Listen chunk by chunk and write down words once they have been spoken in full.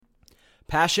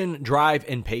Passion, drive,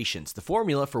 and patience. The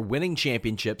formula for winning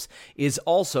championships is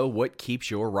also what keeps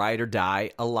your ride or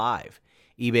die alive.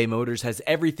 eBay Motors has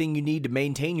everything you need to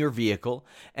maintain your vehicle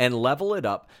and level it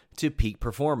up to peak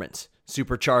performance.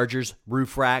 Superchargers,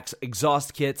 roof racks,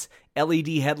 exhaust kits, LED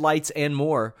headlights, and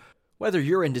more. Whether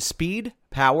you're into speed,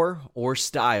 power, or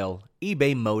style,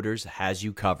 eBay Motors has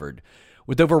you covered.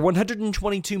 With over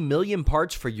 122 million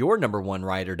parts for your number one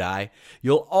ride or die,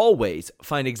 you'll always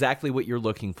find exactly what you're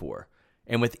looking for.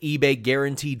 And with eBay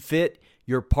Guaranteed Fit,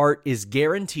 your part is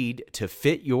guaranteed to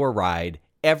fit your ride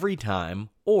every time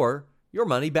or your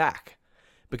money back.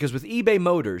 Because with eBay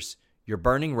Motors, you're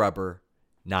burning rubber,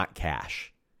 not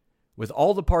cash. With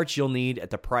all the parts you'll need at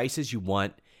the prices you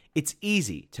want, it's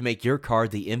easy to make your car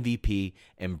the MVP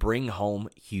and bring home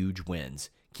huge wins.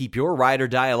 Keep your ride or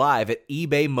die alive at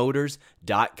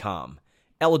ebaymotors.com.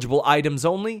 Eligible items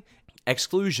only.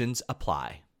 Exclusions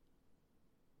apply.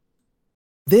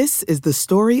 This is the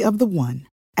story of the one.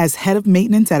 As head of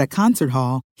maintenance at a concert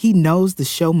hall, he knows the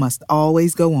show must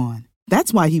always go on.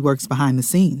 That's why he works behind the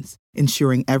scenes,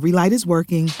 ensuring every light is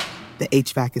working, the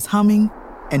HVAC is humming,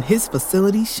 and his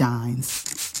facility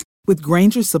shines. With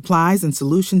Grainger's supplies and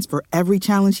solutions for every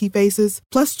challenge he faces,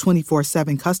 plus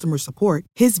 24/7 customer support,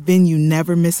 his venue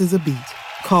never misses a beat.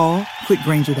 Call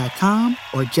quickgrainger.com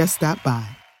or just stop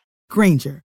by.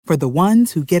 Grainger, for the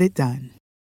ones who get it done.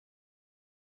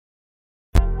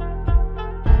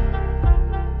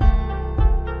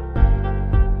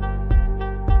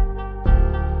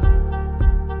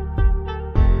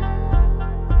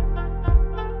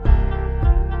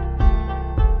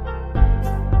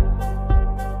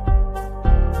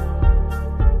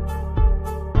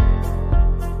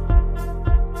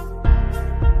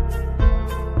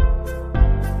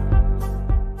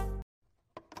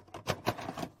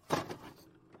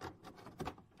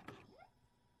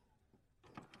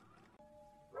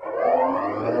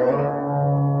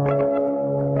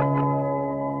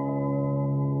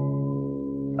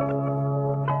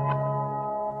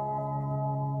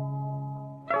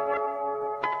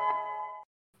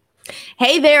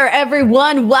 Hey there,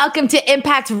 everyone. Welcome to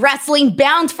Impact Wrestling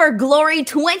Bound for Glory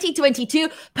 2022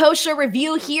 post-show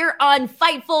review here on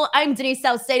Fightful. I'm Denise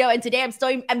Salcedo, and today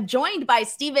I'm joined by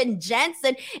Steven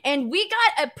Jensen, and we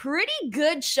got a pretty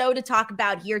good show to talk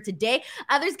about here today.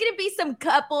 There's going to be some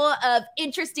couple of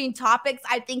interesting topics,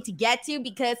 I think, to get to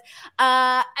because,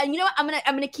 and you know what?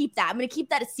 I'm gonna keep that. I'm gonna keep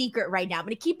that a secret right now. I'm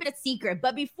gonna keep it a secret.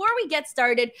 But before we get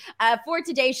started for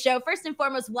today's show, first and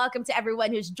foremost, welcome to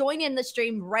everyone who's joining the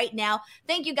stream right now.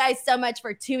 Thank you guys so much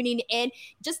for tuning in.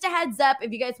 Just a heads up,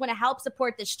 if you guys want to help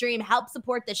support the stream, help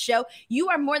support the show, you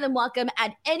are more than welcome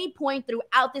at any point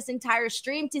throughout this entire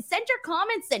stream to send your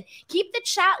comments in. Keep the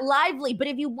chat lively. But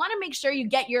if you want to make sure you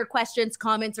get your questions,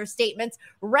 comments, or statements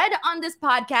read on this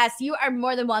podcast, you are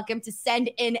more than welcome to send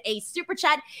in a super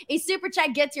chat. A super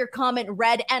chat gets your comment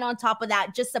read, and on top of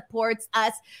that, just supports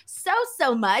us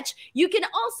so much. You can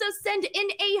also send in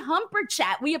a humper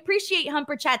chat. We appreciate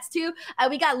humper chats too.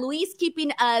 We got Luis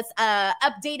keeping us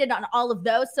updated on all of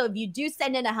those. So if you do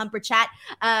send in a humper chat,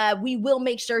 we will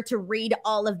make sure to read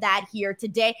all of that here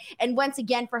today. And once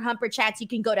again, for humper chats, you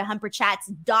can go to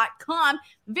humperchats.com.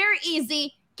 Very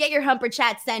easy. Get your humper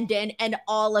chat sent in and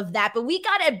all of that. But we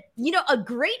got a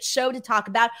great show to talk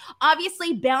about.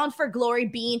 Obviously, Bound for Glory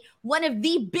being one of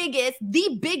the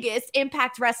biggest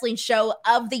Impact Wrestling show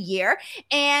of the year.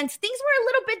 And things were a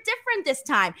little bit different this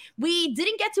time. We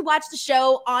didn't get to watch the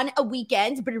show on a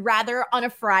weekend, but rather on a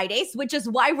Friday, which is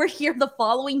why we're here the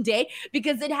following day,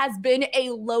 because it has been a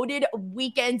loaded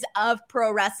weekend of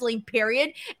pro wrestling,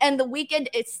 period. And the weekend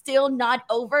is still not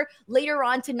over. Later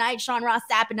on tonight, Sean Ross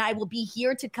Sapp and I will be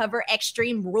here to cover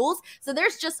Extreme Rules. So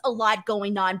there's just a lot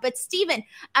going on. But Steven,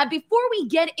 before we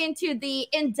get into the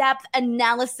in-depth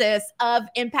analysis of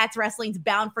Impact Wrestling's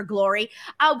Bound for Glory,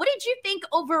 what did you think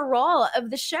overall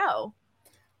of the show?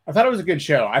 I thought it was a good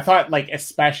show. I thought,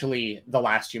 especially the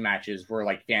last two matches were,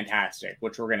 fantastic,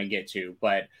 which we're going to get to.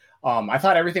 But I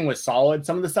thought everything was solid.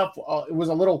 Some of the stuff it was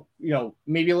a little,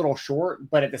 maybe a little short.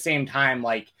 But at the same time,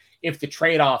 if the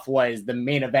trade-off was the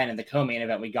main event and the co-main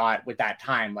event we got with that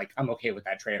time, I'm okay with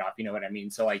that trade-off. You know what I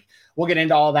mean? So, we'll get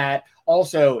into all that.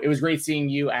 Also, it was great seeing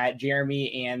you at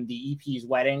Jeremy and the EP's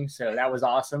wedding. So that was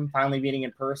awesome. Finally meeting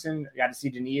in person. Got to see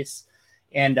Denise.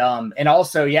 And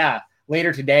also, yeah,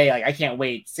 later today, I can't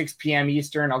wait. 6 p.m.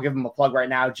 Eastern. I'll give them a plug right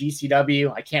now.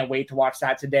 GCW. I can't wait to watch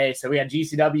that today. So we got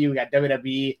GCW. We got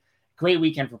WWE. Great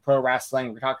weekend for pro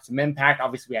wrestling. We're talking some Impact.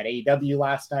 Obviously, we had AEW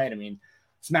last night.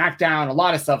 SmackDown, a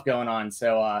lot of stuff going on.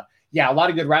 So, a lot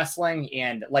of good wrestling.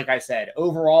 And like I said,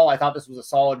 overall, I thought this was a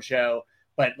solid show.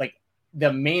 But,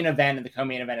 the main event and the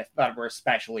co-main event, I thought were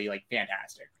especially,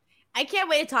 fantastic. I can't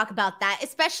wait to talk about that,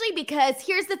 especially because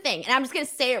here's the thing, and I'm just going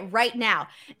to say it right now.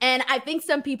 And I think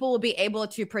some people will be able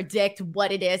to predict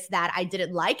what it is that I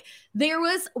didn't like. There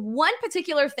was one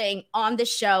particular thing on the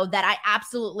show that I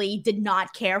absolutely did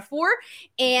not care for,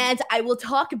 and I will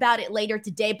talk about it later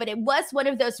today, but it was one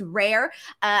of those rare.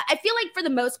 I feel like for the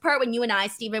most part, when you and I,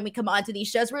 Steven, we come onto these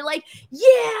shows, we're like,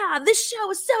 yeah, this show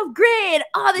was so great.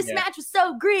 Oh, this match was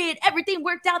so great. Everything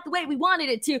worked out the way we wanted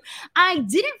it to. I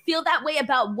didn't feel that way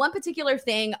about one particular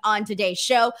thing on today's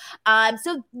show.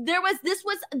 So this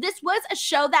was a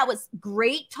show that was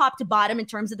great top to bottom in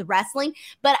terms of the wrestling,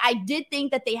 but I did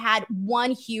think that they had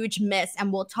one huge miss,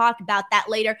 and we'll talk about that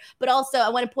later. But also, I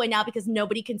want to point out, because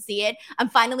nobody can see it, I'm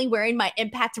finally wearing my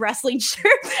Impact Wrestling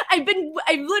shirt. I've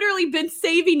literally been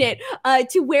saving it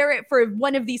to wear it for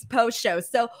one of these post shows.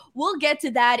 So we'll get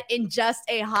to that in just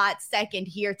a hot second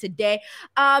here today.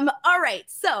 All right,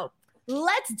 so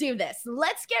let's do this.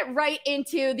 Let's get right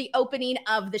into the opening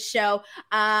of the show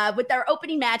with our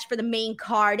opening match for the main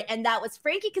card, and that was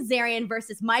Frankie Kazarian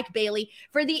versus Mike Bailey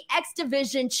for the X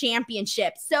Division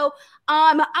Championship. So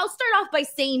I'll start off by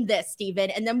saying this,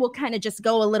 Steven, and then we'll kind of just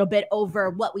go a little bit over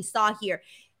what we saw here.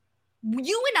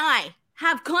 You and I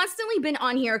have constantly been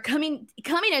on here coming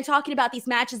and talking about these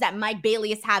matches that Mike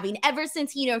Bailey is having ever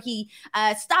since, he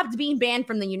stopped being banned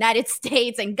from the United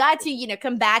States and got to,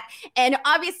 come back. And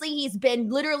obviously he's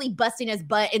been literally busting his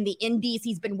butt in the indies.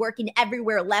 He's been working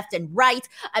everywhere left and right.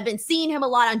 I've been seeing him a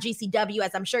lot on GCW,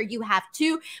 as I'm sure you have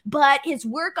too, but his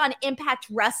work on Impact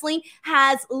Wrestling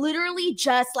has literally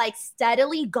just like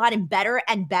steadily gotten better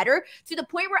and better, to the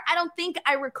point where I don't think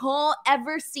I recall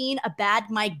ever seeing a bad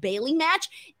Mike Bailey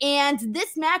match. And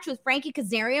this match with Frankie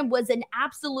Kazarian was an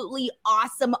absolutely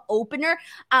awesome opener.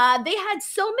 They had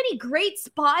so many great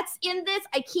spots in this.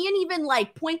 I can't even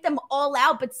point them all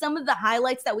out, but some of the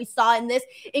highlights that we saw in this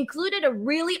included a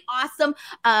really awesome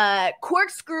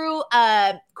corkscrew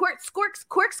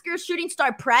shooting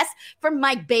star press from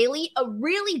Mike Bailey, a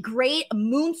really great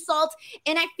moonsault.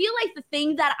 And I feel like the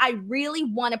thing that I really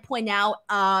want to point out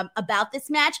about this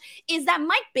match is that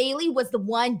Mike Bailey was the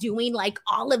one doing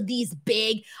all of these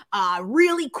big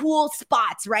really cool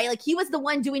spots, right? He was the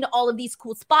one doing all of these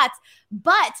cool spots,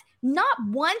 but not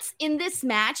once in this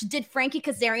match did Frankie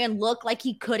Kazarian look like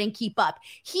he couldn't keep up.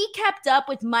 He kept up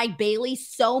with Mike Bailey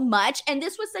so much, and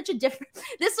this was I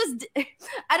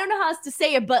don't know how else to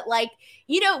say it, but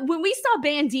when we saw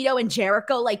Bandito and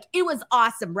Jericho, it was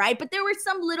awesome, right? But there were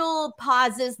some little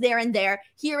pauses here and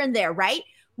there, right?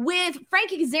 With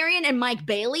Frankie Kazarian and Mike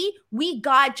Bailey, we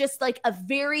got just a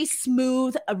very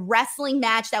smooth wrestling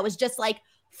match that was just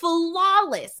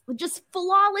flawless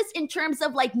in terms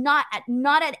of not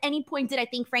at any point did I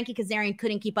think Frankie Kazarian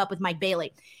couldn't keep up with Mike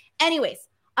Bailey. Anyways,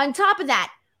 on top of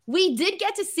that, we did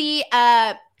get to see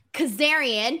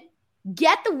Kazarian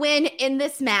get the win in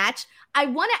this match. I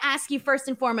want to ask you first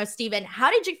and foremost, Steven, how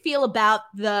did you feel about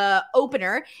the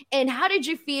opener, and how did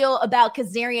you feel about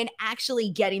Kazarian actually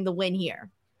getting the win here?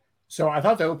 So I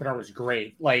thought the opener was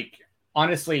great.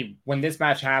 Honestly, when this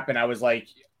match happened, I was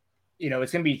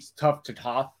it's going to be tough to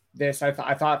top this. I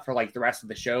thought for the rest of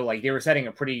the show, they were setting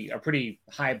a pretty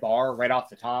high bar right off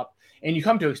the top. And you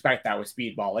come to expect that with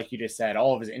Speedball, like you just said,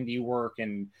 all of his indie work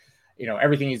and,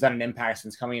 everything he's done in Impact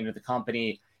since coming into the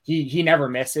company. He never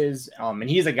misses. And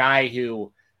he's a guy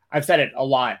who, I've said it a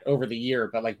lot over the year,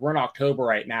 but we're in October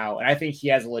right now, and I think he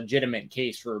has a legitimate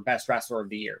case for best wrestler of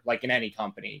the year, in any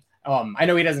company. I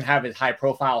know he doesn't have as high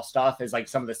profile stuff as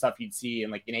some of the stuff you'd see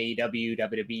in in AEW,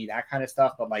 WWE, that kind of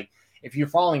stuff. But if you're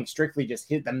following strictly just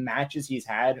hit the matches he's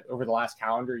had over the last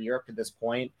calendar year up to this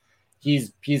point,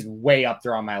 he's way up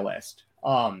there on my list.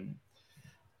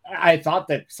 I thought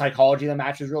the psychology of the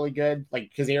match was really good.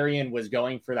 Kazarian was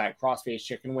going for that crossface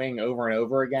chicken wing over and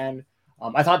over again.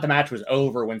 I thought the match was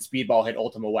over when Speedball hit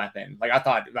Ultimate Weapon. I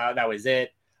thought that was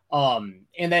it. And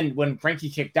then when Frankie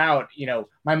kicked out,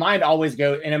 my mind always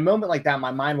go in a moment like that.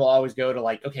 My mind will always go to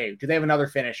okay, do they have another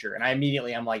finisher? And I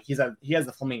immediately, I'm he has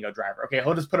the Flamingo Driver. Okay,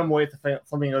 he'll just put him away with the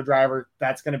Flamingo Driver.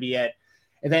 That's going to be it.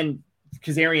 And then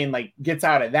Kazarian gets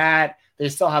out of that. They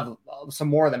still have some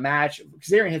more of the match.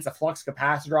 Kazarian hits a flux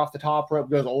capacitor off the top rope,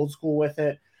 goes old school with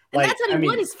it. And that's how he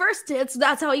won his first hits.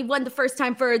 That's how he won the first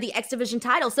time for the X Division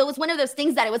title. So it was one of those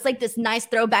things that it was this nice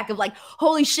throwback of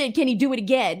holy shit, can he do it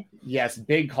again? Yes,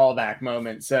 big callback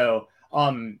moment. So,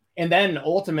 and then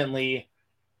ultimately,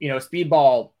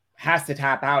 Speedball has to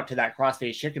tap out to that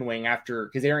crossface chicken wing after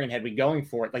Kazarian had been going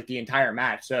for it the entire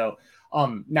match. So,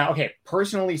 now, okay,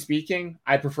 personally speaking,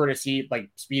 I prefer to see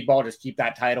Speedball just keep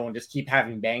that title and just keep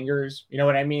having bangers. You know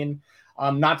what I mean?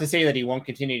 Not to say that he won't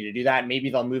continue to do that. Maybe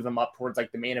they'll move him up towards the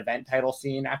main event title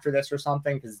scene after this or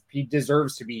something, because he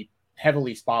deserves to be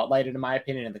heavily spotlighted, in my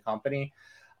opinion, in the company.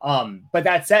 But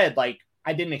that said, like,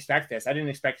 I didn't expect this. I didn't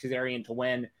expect Kazarian to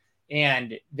win.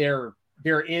 And there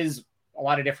is a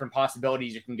lot of different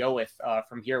possibilities you can go with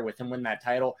from here with him win that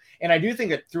title. And I do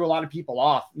think it threw a lot of people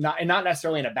off, not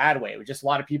necessarily in a bad way. It was just a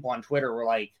lot of people on Twitter were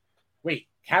like, wait,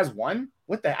 Kaz won?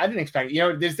 What the? I didn't expect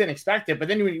it. Just didn't expect it. But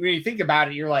then when you think about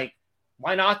it, you're like,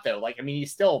 why not though? Like, I mean,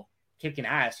 he's still kicking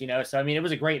ass, So, I mean, it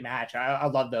was a great match. I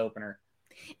love the opener.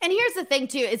 And here's the thing,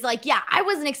 too, is like, yeah, I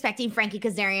wasn't expecting Frankie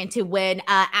Kazarian to win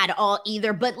at all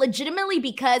either, but legitimately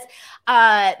because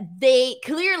they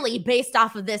clearly, based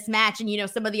off of this match and,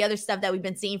 some of the other stuff that we've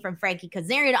been seeing from Frankie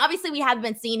Kazarian, obviously we haven't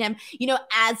been seeing him,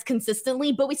 as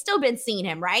consistently, but we've still been seeing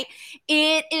him, right?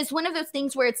 It is one of those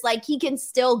things where it's like he can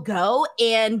still go.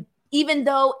 And even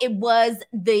though it was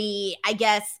the, I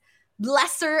guess,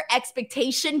 lesser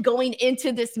expectation going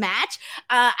into this match,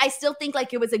 I still think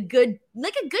like it was a good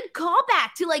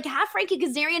callback to like have Frankie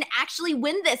Kazarian actually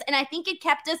win this. And I think it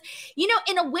kept us,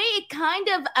 in a way, it kind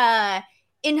of,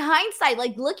 in hindsight,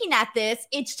 like looking at this,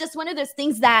 it's just one of those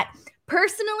things that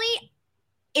personally,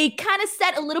 it kind of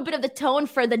set a little bit of the tone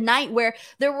for the night where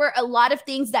there were a lot of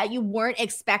things that you weren't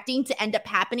expecting to end up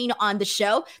happening on the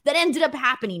show that ended up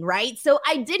happening, right? So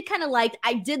I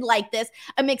did like this.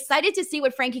 I'm excited to see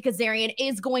what Frankie Kazarian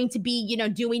is going to be,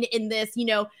 doing in this, this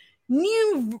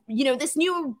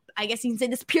new, I guess you can say,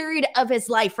 this period of his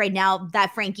life right now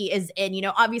that Frankie is in.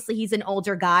 Obviously he's an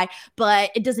older guy,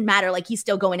 but it doesn't matter. Like, he's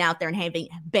still going out there and having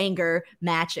banger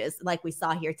matches like we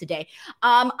saw here today.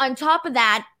 On top of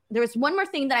that, there was one more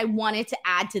thing that I wanted to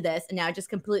add to this, and now I just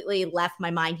completely left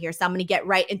my mind here. So I'm going to get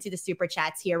right into the super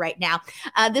chats here right now.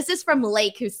 This is from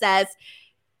Lake, who says,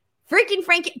 freaking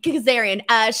Frankie Kazarian,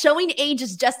 showing age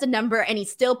is just a number, and he's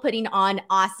still putting on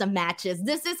awesome matches.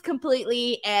 This is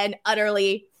completely and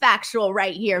utterly factual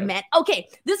right here, man. Okay,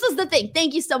 this was the thing.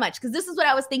 Thank you so much, because this is what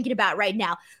I was thinking about right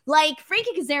now. Like,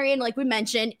 Frankie Kazarian, like we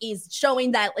mentioned, is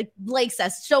showing that, like Blake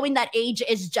says, showing that age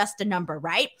is just a number,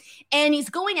 right? And he's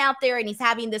going out there and he's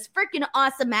having this freaking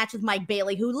awesome match with Mike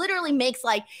Bailey, who literally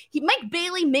Mike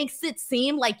Bailey makes it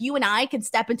seem like you and I can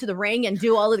step into the ring and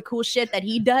do all of the cool shit that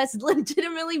he does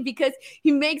legitimately, because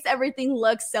he makes everything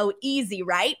look so easy,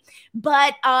 right?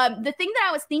 But the thing that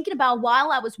I was thinking about while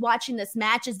I was watching this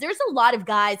match is there's a lot of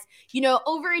guys,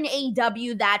 over in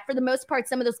AEW that for the most part,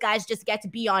 some of those guys just get to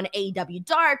be on AEW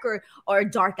Dark or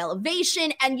Dark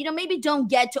Elevation, and, maybe don't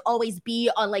get to always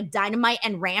be on like Dynamite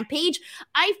and Rampage.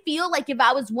 I feel like if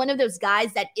I was one of those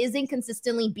guys that isn't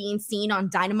consistently being seen on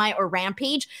Dynamite or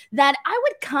Rampage, that I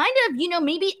would kind of,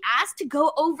 maybe ask to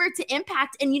go over to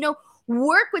Impact and,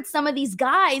 work with some of these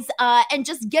guys and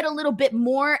just get a little bit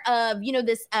more of,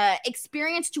 this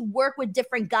experience to work with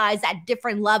different guys at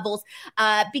different levels,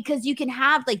 because you can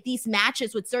have like these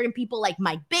matches with certain people like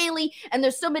Mike Bailey, and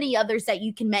there's so many others that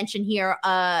you can mention here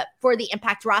for the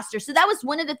Impact roster. So that was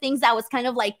one of the things that was kind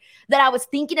of like that I was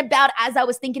thinking about as I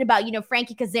was thinking about,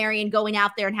 Frankie Kazarian going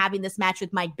out there and having this match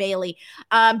with Mike Bailey.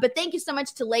 But thank you so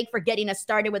much to Lake for getting us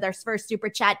started with our first super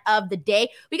chat of the day.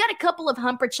 We got a couple of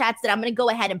humper chats that I'm going to go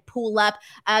ahead and pull up.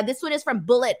 This one is from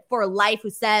Bullet for Life, who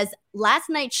says, last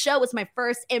night's show was my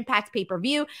first Impact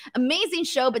pay-per-view. Amazing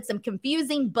show, but some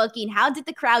confusing booking. How did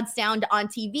the crowd sound on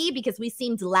TV? Because we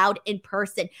seemed loud in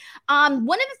person. One of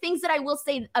the things that I will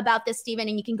say about this, Steven,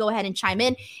 and you can go ahead and chime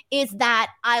in, is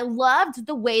that I loved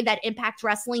the way that Impact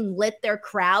Wrestling lit their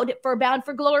crowd for Bound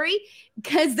for Glory,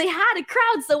 because they had a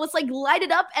crowd, so it was like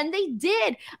lighted up, and they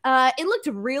did. It looked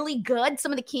really good.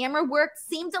 Some of the camera work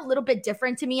seemed a little bit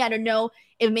different to me. I don't know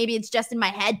if maybe it's just in my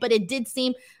head, but it did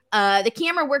seem the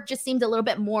camera work just seemed a little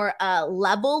bit more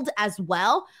leveled as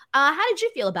well. How did you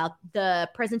feel about the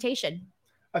presentation?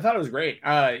 I thought it was great.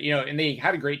 And they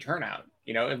had a great turnout.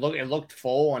 It looked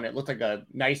full, and it looked like a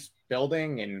nice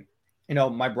building. And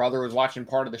my brother was watching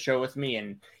part of the show with me,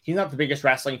 and he's not the biggest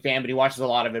wrestling fan, but he watches a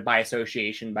lot of it by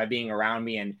association, by being around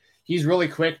me. And he's really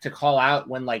quick to call out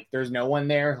when like there's no one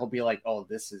there. He'll be like, "Oh,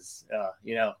 this is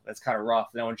that's kind of rough.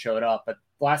 No one showed up." But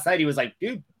last night he was like,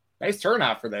 "Dude, nice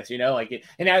turnout for this," and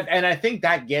I think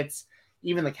that gets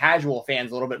even the casual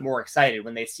fans a little bit more excited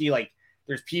when they see like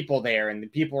there's people there and the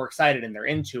people are excited and they're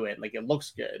into it. Like, it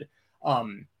looks good.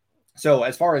 So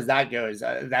as far as that goes,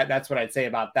 that's what I'd say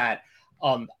about that.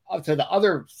 To the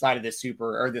other side of this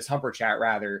this humper chat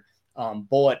rather,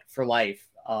 Bullet for Life.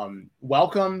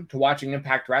 Welcome to watching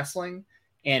Impact Wrestling,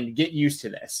 and get used to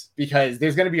this, because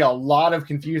there's going to be a lot of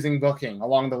confusing booking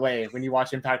along the way when you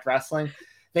watch Impact Wrestling.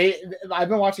 I've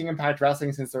been watching Impact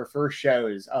Wrestling since their first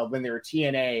shows when they were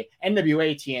NWA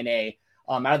TNA,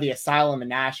 out of the Asylum in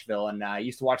Nashville. And I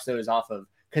used to watch those off of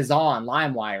Kazan,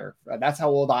 LimeWire. That's how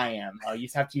old I am. You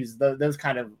used to have to use those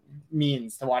kind of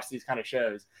means to watch these kind of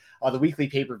shows, the weekly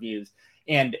pay-per-views.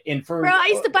 And for Bro, I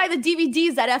used to buy the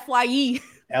DVDs at FYE.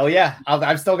 Hell yeah.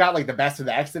 I've still got like the Best of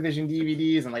the X Division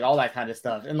DVDs and like all that kind of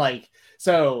stuff. And like,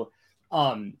 so,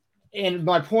 and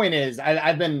my point is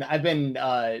I've been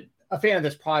a fan of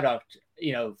this product,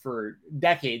 you know, for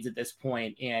decades at this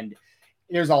point. And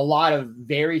there's a lot of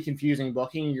very confusing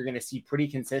booking you're going to see pretty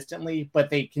consistently, but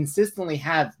they consistently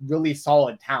have really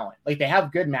solid talent. Like they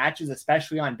have good matches,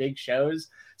 especially on big shows.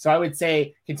 So I would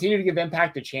say continue to give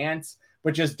Impact a chance,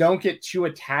 but just don't get too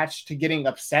attached to getting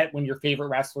upset when your favorite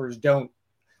wrestlers don't.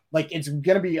 Like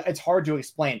it's hard to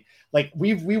explain. Like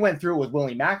we went through it with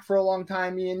Willie Mack for a long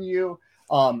time, me and you.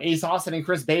 Ace Austin and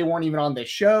Chris Bay weren't even on this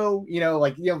show,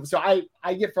 so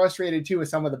I get frustrated too with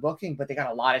some of the booking, but they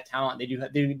got a lot of talent. They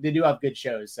do have good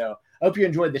shows. So I hope you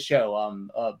enjoyed the show,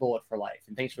 Bullet for Life,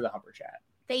 and thanks for the Humper Chat.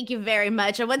 Thank you very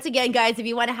much. And once again, guys, if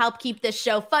you want to help keep this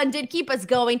show funded, keep us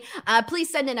going, please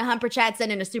send in a Humper Chat, send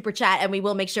in a Super Chat, and we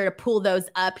will make sure to pull those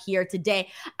up here today.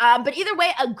 But either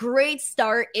way, a great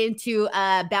start into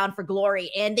Bound for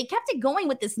Glory. And they kept it going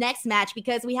with this next match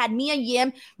because we had Mia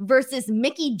Yim versus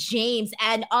Mickie James.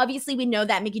 And obviously we know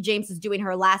that Mickie James is doing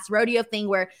her last rodeo thing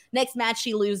where next match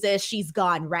she loses, she's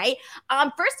gone, right?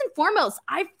 First and foremost,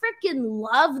 I freaking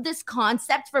love this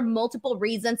concept for multiple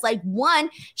reasons. Like one,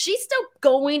 she's still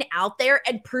going out there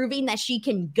and proving that she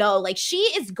can go. Like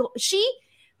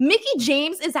Mickie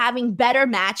James is having better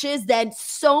matches than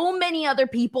so many other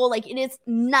people. Like it is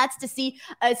nuts to see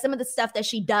some of the stuff that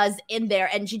she does in there,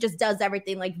 and she just does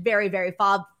everything like very, very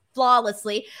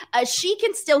flawlessly. She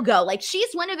can still go. Like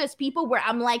she's one of those people where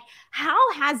I'm like,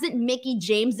 how hasn't Mickie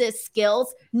James's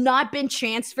skills not been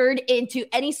transferred into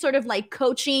any sort of like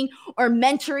coaching or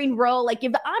mentoring role? Like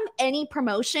if I'm any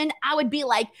promotion, I would be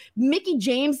like, Mickie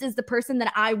James is the person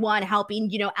that I want helping,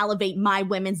 elevate my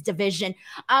women's division.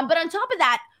 But on top of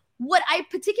that, what I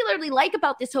particularly like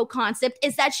about this whole concept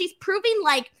is that she's proving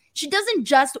like she doesn't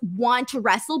just want to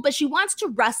wrestle, but she wants to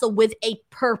wrestle with a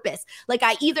purpose. Like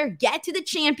I either get to the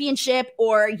championship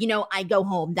or, I go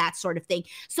home, that sort of thing.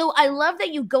 So I love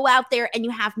that you go out there and you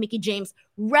have Mickie James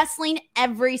wrestling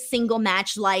every single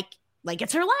match like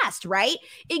it's her last, right?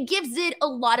 It gives it a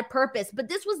lot of purpose, but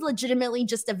this was legitimately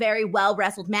just a very well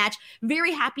wrestled match.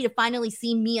 Very happy to finally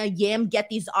see Mia Yim get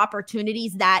these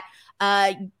opportunities that,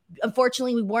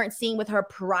 unfortunately, we weren't seeing with her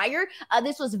prior.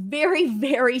 This was very,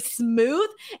 very smooth.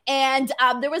 And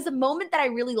there was a moment that I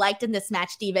really liked in this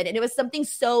match, Steven, and it was something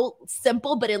so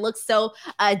simple, but it looked so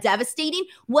devastating,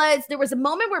 there was a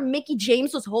moment where Mickie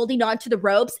James was holding on to the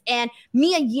ropes and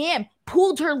Mia Yim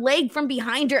pulled her leg from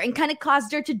behind her and kind of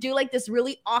caused her to do like this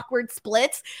really awkward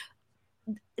splits.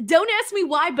 Don't ask me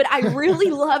why, but I really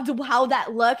loved how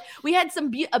that looked. We had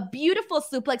a beautiful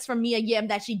suplex from Mia Yim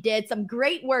that she did, some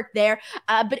great work there.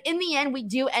 But in the end, we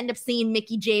do end up seeing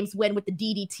Mickie James win with the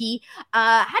DDT.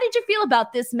 How did you feel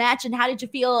about this match, and how did you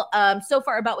feel so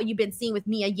far about what you've been seeing with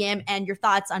Mia Yim and your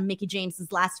thoughts on Mickie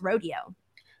James's last rodeo?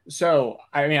 So,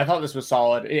 I mean, I thought this was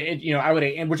solid. I would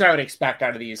expect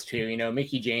out of these two.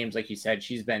 Mickie James, like you said,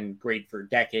 she's been great for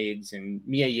decades, and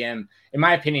Mia Yim, in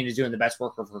my opinion, is doing the best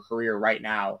work of her career right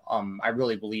now. I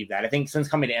really believe that. I think since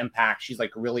coming to Impact, she's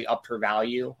like really upped her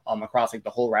value across like the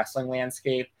whole wrestling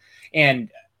landscape, and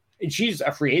she's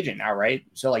a free agent now, right?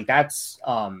 So like that's,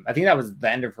 I think that was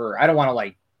the end of her. I don't want to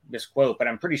like misquote, but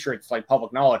I'm pretty sure it's like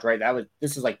public knowledge, right?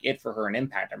 This is like it for her in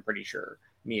Impact. I'm pretty sure,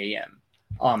 Mia Yim.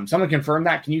 Someone confirm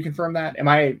that. Can you confirm that?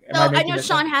 I know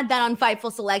Sean had that on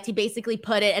Fightful Select. He basically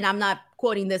put it, and I'm not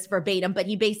quoting this verbatim, but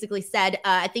he basically said,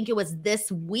 I think it was this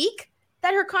week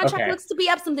that her contract looks to be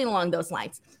up, something along those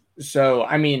lines. So,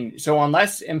 I mean,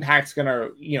 unless Impact's going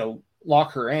to,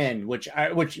 lock her in, which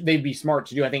they'd be smart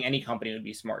to do. I think any company would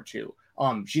be smart to.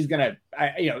 She's going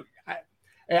to,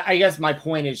 I guess my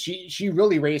point is she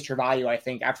really raised her value, I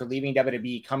think, after leaving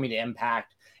WWE, coming to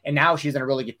Impact. And now she's in a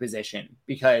really good position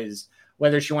because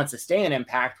whether she wants to stay in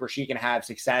Impact where she can have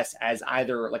success as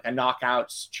either like a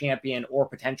knockouts champion or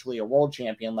potentially a world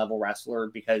champion level wrestler,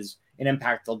 because in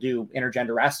Impact they'll do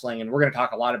intergender wrestling. And we're going to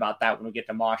talk a lot about that when we get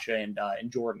to Masha and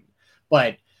Jordan.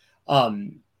 But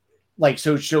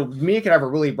so Mia could have a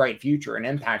really bright future in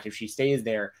Impact if she stays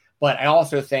there. But I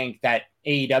also think that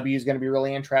AEW is going to be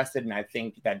really interested. And I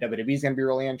think that WWE is going to be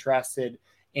really interested.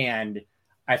 And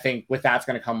I think with that's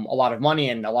going to come a lot of money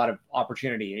and a lot of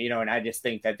opportunity, and I just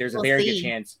think that there's a very good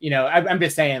chance, I'm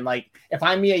just saying, like, if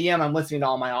I'm Mia Yim, I'm listening to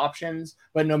all my options,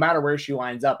 but no matter where she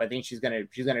winds up, I think she's going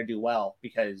to do well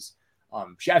because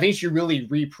I think she really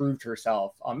reproved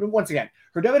herself. Once again,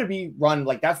 her WWE run,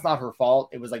 like, that's not her fault.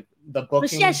 It was like the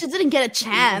booking. But she didn't get a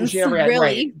chance, really.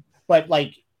 Right. But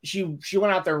like, she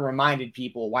went out there and reminded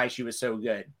people why she was so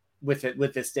good with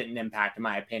this stint in Impact, in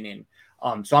my opinion.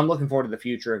 So I'm looking forward to the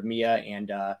future of Mia,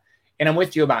 and I'm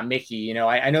with you about Mickie. You know,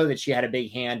 I know that she had a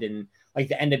big hand in like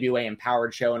the NWA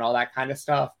Empowered show and all that kind of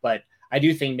stuff, but I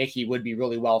do think Mickie would be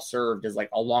really well served as like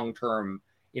a long-term,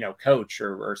 you know, coach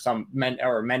or some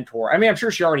mentor. I mean, I'm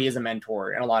sure she already is a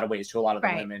mentor in a lot of ways to a lot of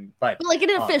the women, but like an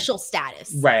official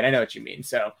status. Right. I know what you mean.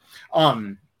 So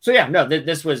yeah, no,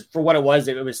 this was, for what it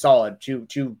was solid.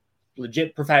 Two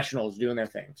legit professionals doing their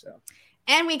thing. So.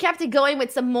 And we kept it going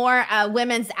with some more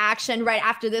women's action. Right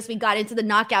after this, we got into the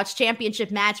Knockouts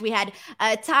Championship match. We had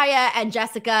Taya and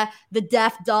Jessica, the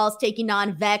Deaf Dolls, taking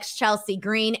on Vex, Chelsea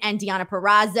Green, and Deonna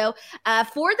Purrazzo.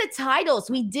 For the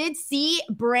titles, we did see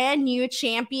brand new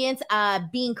champions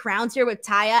being crowned here with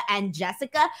Taya and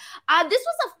Jessica. This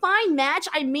was a fine match.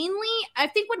 I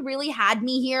think what really had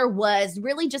me here was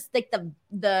really just like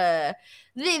the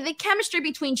chemistry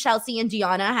between Chelsea and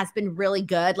Deonna has been really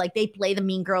good. Like, they play the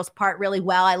Mean Girls part really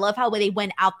well. I love how they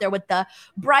went out there with the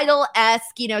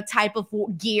bridal-esque, you know, type of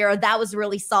gear. That was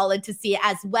really solid to see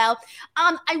as well.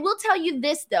 I will tell you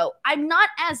this though, I'm not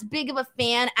as big of a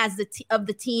fan as the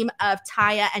team of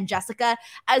Taya and Jessica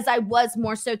as I was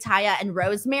more so Taya and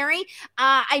Rosemary.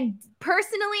 I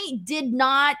personally didn't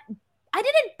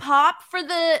pop for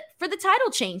the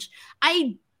title change.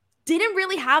 I didn't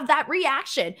really have that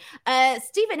reaction.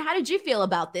 Steven, how did you feel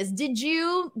about this? Did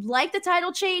you like the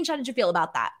title change? How did you feel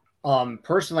about that?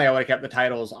 Personally, I would have kept the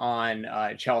titles on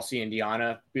Chelsea and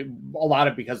Deonna. A lot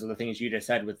of because of the things you just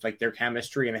said with like their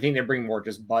chemistry, and I think they bring more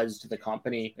just buzz to the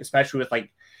company, especially with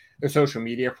like their social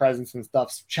media presence and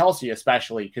stuff. Chelsea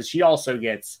especially, because she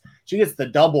gets the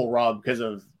double rub because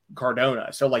of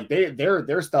Cardona. So like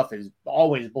their stuff is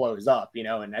always blows up, you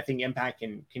know, and I think Impact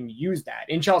can use that.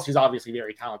 And Chelsea's obviously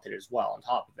very talented as well on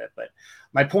top of it. But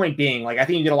my point being, like, I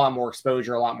think you get a lot more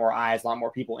exposure, a lot more eyes, a lot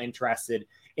more people interested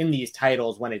in these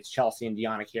titles when it's Chelsea and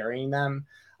Deonna carrying them.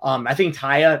 I think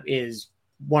Taya is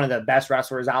one of the best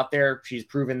wrestlers out there. She's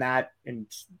proven that in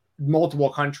multiple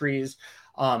countries.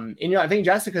 And you know, I think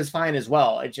Jessica's fine as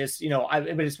well. It just, you know,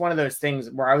 but it's one of those things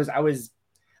where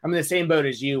I'm in the same boat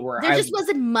as you, where there just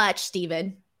wasn't much,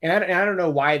 Steven. And I don't know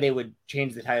why they would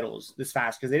change the titles this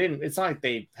fast, because they didn't. It's not like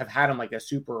they have had them like a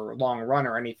super long run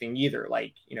or anything either.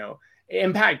 Like, you know,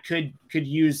 Impact could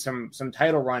use some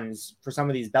title runs for some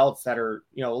of these belts that are,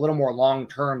 you know, a little more long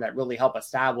term, that really help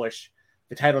establish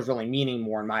the titles really meaning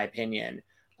more, in my opinion.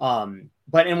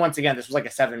 But once again, this was like a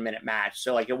 7-minute match.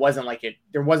 So like, it wasn't like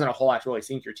there wasn't a whole lot to really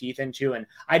sink your teeth into. And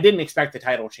I didn't expect the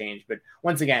title change, but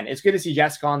once again, it's good to see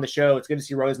Jessica on the show. It's good to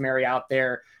see Rosemary out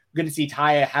there. Good to see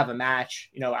Taya have a match,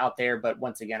 you know, out there. But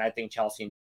once again, I think Chelsea.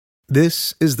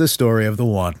 This is the story of the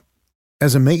one.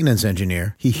 As a maintenance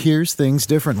engineer, he hears things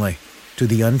differently. To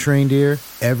the untrained ear,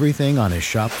 everything on his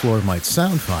shop floor might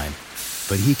sound fine,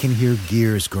 but he can hear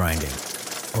gears grinding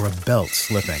or a belt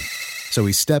slipping. So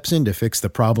he steps in to fix the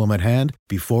problem at hand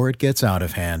before it gets out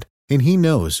of hand. And he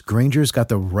knows Grainger's got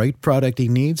the right product he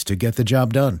needs to get the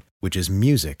job done, which is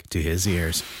music to his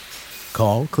ears.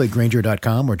 Call, click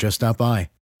Grainger.com, or just stop by.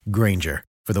 Grainger,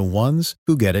 for the ones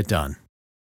who get it done.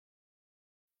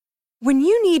 When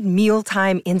you need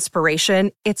mealtime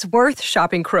inspiration, it's worth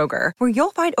shopping Kroger, where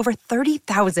you'll find over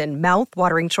 30,000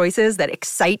 mouth-watering choices that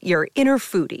excite your inner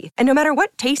foodie. And no matter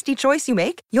what tasty choice you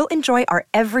make, you'll enjoy our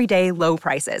everyday low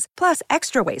prices, plus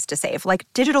extra ways to save, like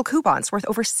digital coupons worth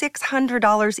over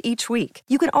 $600 each week.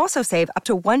 You can also save up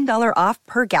to $1 off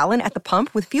per gallon at the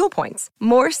pump with fuel points.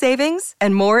 More savings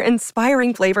and more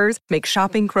inspiring flavors make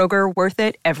shopping Kroger worth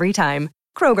it every time.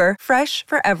 Kroger, fresh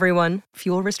for everyone.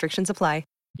 Fuel restrictions apply.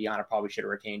 Deonna probably should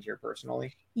have retained here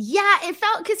personally. Yeah, it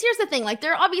felt, because here's the thing, like,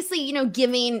 they're obviously, you know,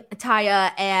 giving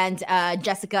Taya and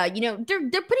Jessica, you know,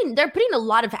 they're putting a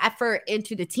lot of effort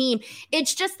into the team.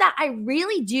 It's just that I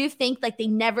really do think like they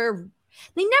never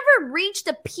reached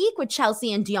a peak with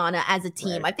Chelsea and Deonna as a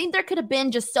team. Right. I think there could have been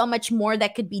just so much more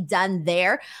that could be done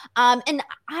there. And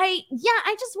I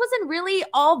just wasn't really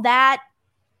all that,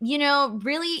 you know,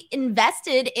 really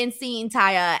invested in seeing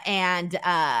Taya and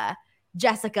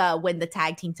Jessica win the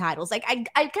tag team titles. Like,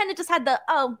 I kind of just had the,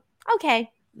 oh, okay.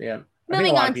 Yeah.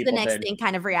 Moving on to the next thing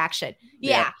kind of reaction.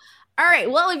 Yeah. All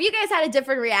right. Well, if you guys had a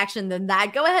different reaction than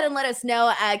that, go ahead and let us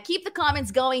know. Keep the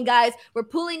comments going, guys. We're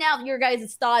pulling out your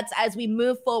guys' thoughts as we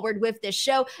move forward with this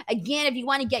show. Again, if you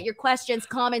want to get your questions,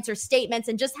 comments, or statements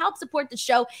and just help support the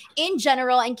show in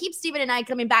general and keep Steven and I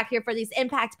coming back here for these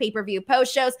Impact pay-per-view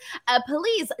post shows,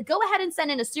 please go ahead and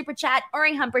send in a super chat or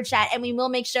a humper chat, and we will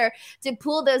make sure to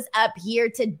pull those up here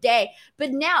today.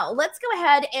 But now let's go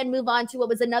ahead and move on to what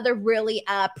was another really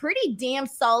pretty damn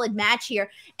solid match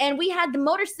here. And we had the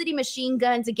Motor City Machine machine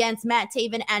guns against Matt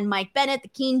Taven and Mike Bennett, the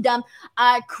Kingdom.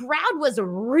 Crowd was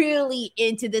really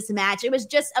into this match. It was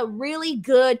just a really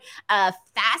good,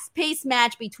 fast-paced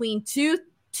match between two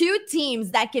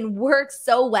teams that can work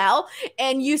so well,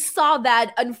 and you saw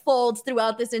that unfold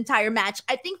throughout this entire match.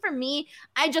 I think for me,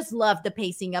 I just love the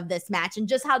pacing of this match and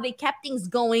just how they kept things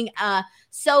going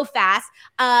so fast.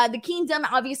 The Kingdom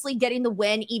obviously getting the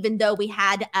win, even though we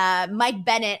had Mike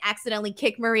Bennett accidentally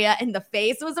kick Maria in the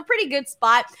face. It was a pretty good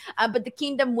spot, but the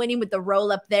Kingdom winning with the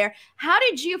roll up there. How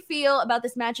did you feel about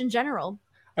this match in general?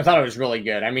 I thought it was really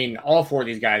good. I mean, all four of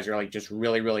these guys are like just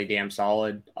really, really damn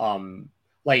solid.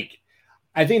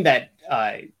 I think that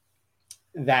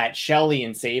that Shelley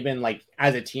and Sabin, like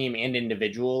as a team and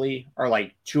individually, are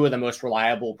like two of the most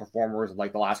reliable performers of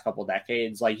like the last couple of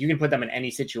decades. Like you can put them in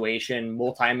any situation,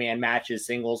 multi-man matches,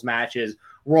 singles matches,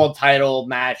 world title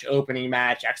match, opening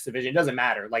match, X Division. It doesn't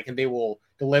matter. Like, and they will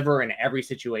deliver in every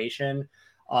situation.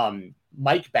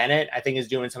 Mike Bennett, I think, is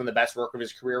doing some of the best work of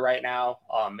his career right now.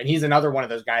 And he's another one of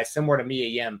those guys similar to Mia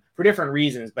Yim for different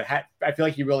reasons, but I feel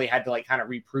like he really had to like kind of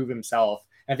reprove himself.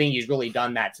 I think he's really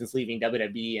done that since leaving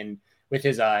WWE and with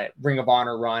his Ring of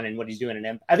Honor run and what he's doing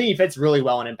in I think he fits really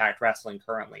well in Impact Wrestling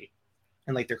currently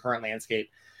and like their current landscape.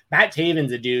 Matt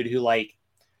Taven's a dude who like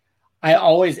I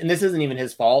always, and this isn't even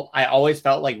his fault, I always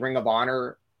felt like Ring of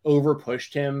Honor over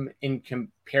pushed him in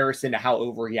comparison to how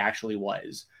over he actually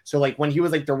was. So like when he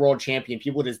was like the world champion,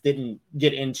 people just didn't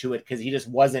get into it because he just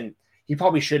wasn't, he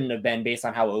probably shouldn't have been based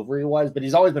on how over he was, but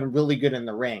he's always been really good in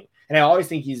the ring. And I always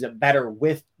think he's better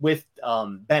with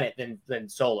Bennett than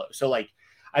solo. So like,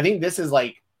 I think this is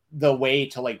like the way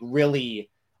to like really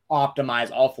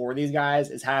optimize all four of these guys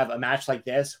is have a match like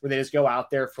this where they just go out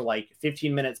there for like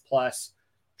 15 minutes plus,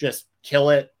 just kill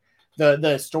it.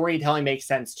 The storytelling makes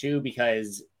sense too,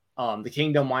 because the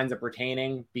Kingdom winds up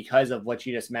retaining because of what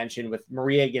you just mentioned with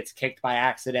Maria gets kicked by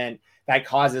accident. That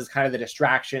causes kind of the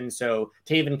distraction. So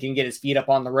Taven can get his feet up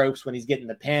on the ropes when he's getting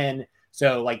the pin.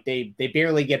 So like they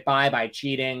barely get by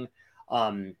cheating.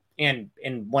 And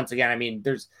once again, I mean,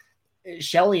 there's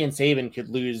Shelley and Sabin could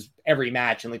lose every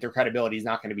match and like their credibility is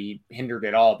not going to be hindered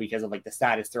at all because of like the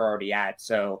status they're already at.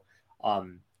 So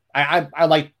I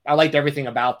liked everything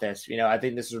about this. You know, I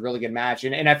think this is a really good match,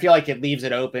 and I feel like it leaves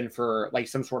it open for like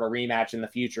some sort of rematch in the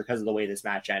future because of the way this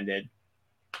match ended.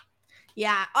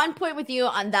 Yeah, on point with you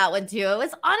on that one too. It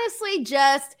was honestly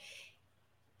just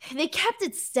they kept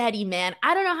it steady, man.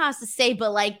 I don't know how else to say,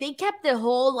 but like they kept the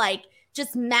whole like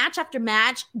just match after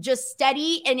match, just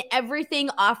steady, and everything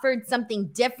offered something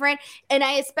different. And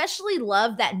I especially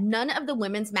love that none of the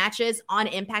women's matches on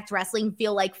Impact Wrestling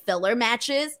feel like filler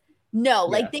matches. No,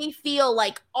 like they feel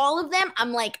like all of them,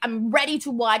 I'm ready to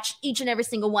watch each and every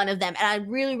single one of them. And I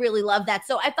really, really love that.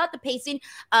 So I thought the pacing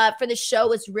for the show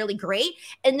was really great.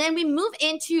 And then we move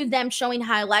into them showing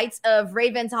highlights of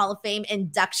Raven's Hall of Fame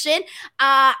induction.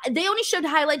 They only showed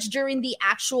highlights during the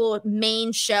actual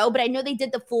main show, but I know they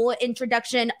did the full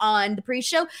introduction on the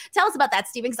pre-show. Tell us about that,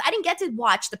 Steven, because I didn't get to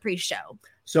watch the pre-show.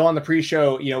 So on the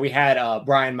pre-show, you know, we had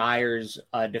Brian Myers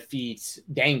defeat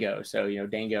Dango. So, you know,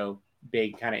 Dango,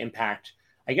 big kind of Impact,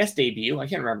 I guess, debut. I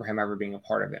can't remember him ever being a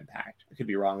part of Impact. I could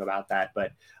be wrong about that,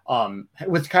 but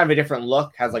with kind of a different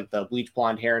look, has like the bleach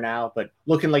blonde hair now, but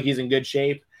looking like he's in good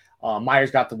shape. Myers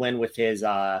got the win with his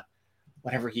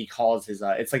whatever he calls his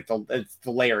it's like it's the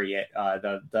lariat,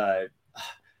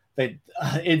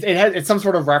 it's some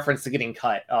sort of reference to getting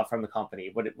cut from the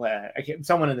company.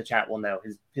 Someone in the chat will know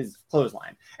his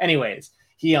clothesline. Anyways,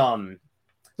 he the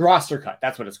roster cut,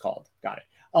 that's what it's called. Got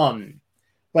it.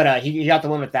 But he got the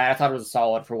win with that. I thought it was a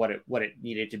solid for what it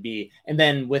needed to be. And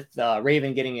then with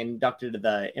Raven getting inducted to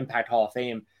the Impact Hall of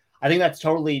Fame, I think that's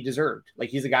totally deserved. Like,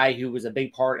 he's a guy who was a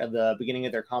big part of the beginning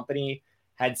of their company,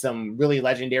 had some really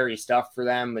legendary stuff for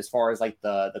them as far as like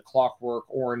the Clockwork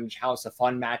Orange House of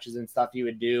Fun matches and stuff he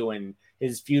would do, and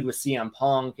his feud with CM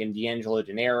Punk and D'Angelo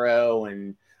Dinero,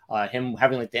 and him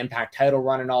having like the Impact title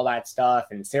run and all that stuff,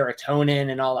 and Serotonin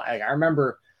and all that. Like, I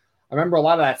remember a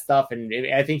lot of that stuff, and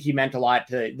I think he meant a lot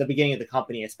to the beginning of the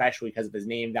company, especially because of his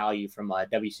name value from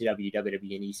WCW,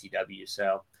 WWE, and ECW.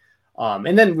 So,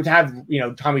 and then to have, you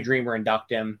know, Tommy Dreamer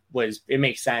induct him it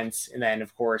makes sense. And then,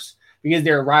 of course, because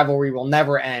their rivalry will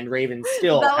never end, Raven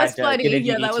still had to get a DDT.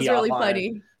 Yeah, that was really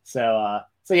funny. So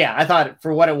yeah, I thought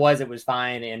for what it was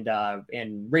fine,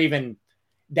 and Raven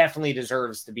definitely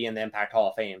deserves to be in the Impact Hall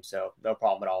of Fame. So no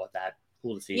problem at all with that.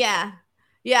 Cool to see. Yeah.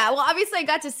 Yeah, well, obviously I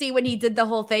got to see when he did the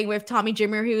whole thing with Tommy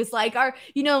Dreamer. He was like, our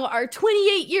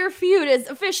 28-year feud is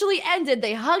officially ended.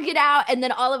 They hug it out, and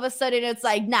then all of a sudden it's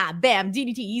like, nah, bam,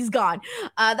 DDT, he's gone.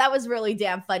 That was really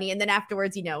damn funny. And then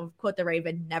afterwards, quote the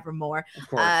Raven, nevermore. Of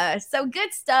course. So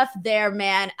good stuff there,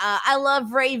 man. I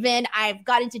love Raven. I've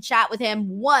gotten to chat with him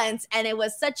once, and it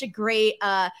was such a great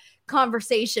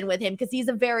conversation with him because he's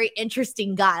a very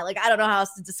interesting guy. Like, I don't know how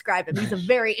else to describe him. He's a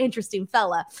very interesting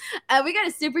fella. We got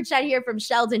a super chat here from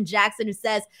Sheldon Jackson who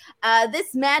says,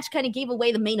 this match kind of gave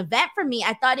away the main event for me.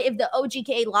 I thought if the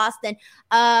OGK lost, then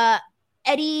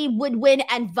Eddie would win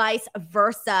and vice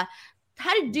versa.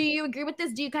 Do you agree with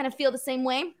this? Do you kind of feel the same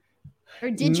way? Or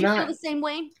did you feel the same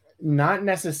way? Not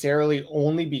necessarily,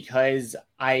 only because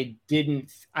I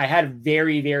had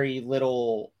very, very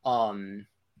little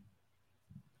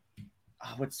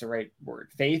what's the right word?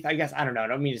 Faith, I guess. I don't know. I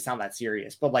don't mean to sound that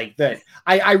serious, but like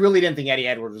I really didn't think Eddie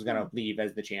Edwards was going to leave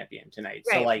as the champion tonight.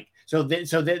 Right. So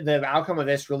the outcome of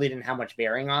this really didn't have much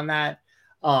bearing on that.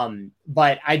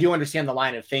 But I do understand the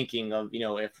line of thinking of,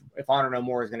 if Honor No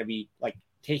More is going to be like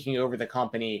taking over the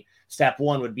company, step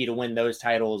one would be to win those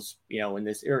titles, in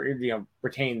this, or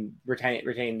retain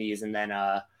these, and then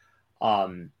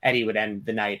Eddie would end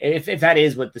the night if that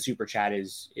is what the super chat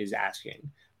is asking.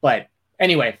 But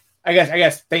anyway, I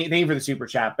guess thank you for the super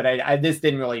chat, but I this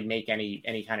didn't really make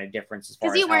any kind of difference as far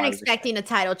as because you weren't expecting a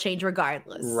title change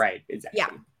regardless. Right, exactly. Yeah,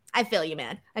 I feel you,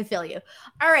 man. I feel you.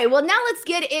 All right, well, now let's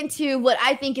get into what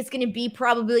I think is going to be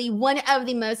probably one of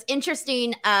the most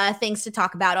interesting things to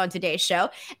talk about on today's show,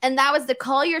 and that was the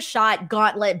Call Your Shot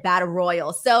Gauntlet Battle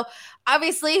Royal. So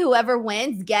obviously, whoever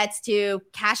wins gets to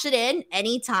cash it in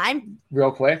anytime.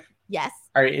 Real quick. Yes.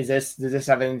 All right, does this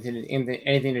have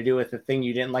anything to do with the thing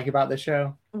you didn't like about the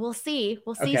show? We'll see.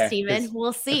 Okay, Steven.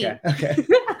 We'll see. Okay.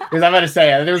 Because I'm about to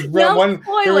say there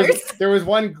was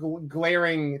one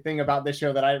glaring thing about this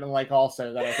show that I didn't like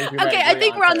also that I think I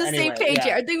think we're on the same page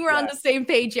here. I think we're on the same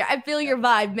page here. I feel your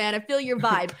vibe, man. I feel your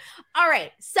vibe. All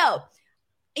right. So,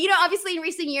 obviously in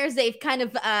recent years, they've kind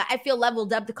of, I feel,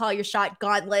 leveled up the Call Your Shot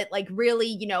Gauntlet. Like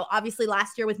really, obviously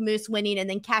last year with Moose winning and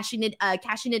then cashing it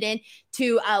in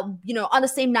to, on the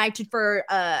same night for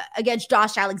against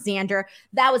Josh Alexander.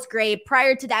 That was great.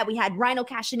 Prior to that, we had Rhino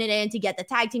cashing it in to get the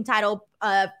tag team title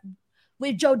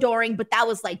with Joe Doring, but that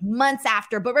was like months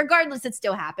after. But regardless, it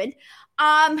still happened.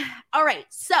 All right.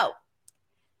 So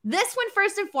this one,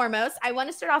 first and foremost, I want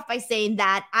to start off by saying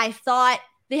that I thought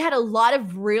they had a lot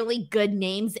of really good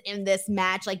names in this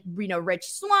match, like, Rich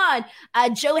Swann,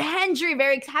 Joe Hendry,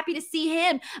 very happy to see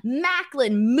him,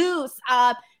 Macklin, Moose,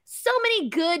 so many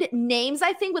good names,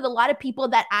 I think, with a lot of people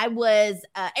that I was,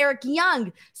 Eric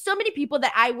Young, so many people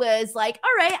that I was like,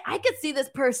 all right, I could see this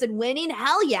person winning,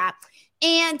 hell yeah.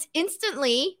 And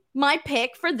instantly, my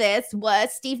pick for this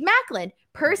was Steve Macklin.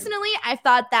 Personally, I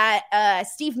thought that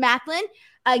Steve Macklin,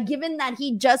 given that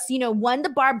he just, won the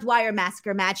Barbed Wire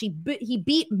Massacre match, he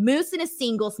beat Moose in a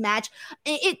singles match.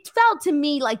 It felt to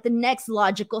me like the next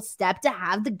logical step to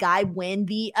have the guy win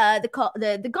the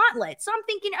gauntlet. So I'm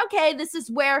thinking, okay, this is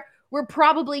where we're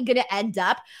probably going to end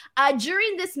up.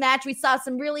 During this match, we saw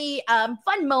some really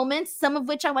fun moments, some of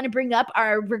which I want to bring up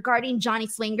are regarding Johnny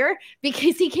Swinger,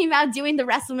 because he came out doing the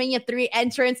WrestleMania 3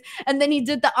 entrance, and then he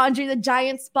did the Andre the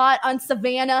Giant spot on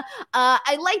Savannah.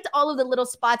 I liked all of the little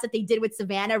spots that they did with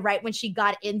Savannah right when she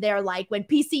got in there, like when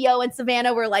PCO and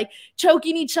Savannah were like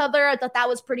choking each other. I thought that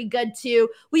was pretty good too.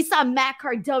 We saw Matt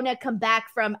Cardona come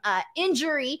back from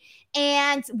injury,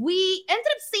 and we ended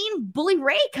up seeing Bully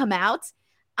Ray come out.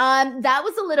 That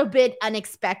was a little bit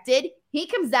unexpected. He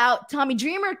comes out. Tommy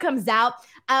Dreamer comes out.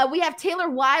 We have Taylor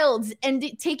Wilde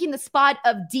taking the spot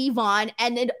of Devon,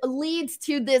 and it leads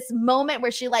to this moment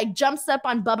where she like jumps up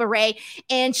on Bubba Ray,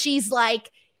 and she's like,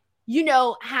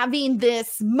 having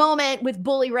this moment with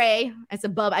Bully Ray.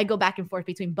 I go back and forth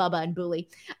between Bubba and Bully.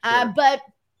 Sure. But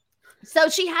so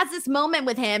she has this moment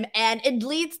with him, and it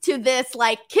leads to this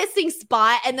like kissing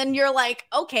spot, and then you're like,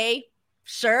 okay,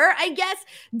 sure, I guess.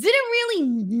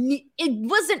 It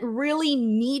wasn't really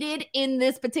needed in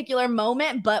this particular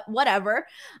moment, but whatever.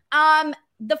 The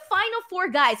final four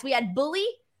guys, we had Bully,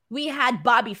 we had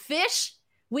Bobby Fish,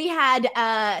 we had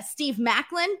Steve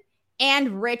Macklin,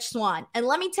 and Rich Swann. And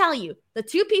let me tell you, the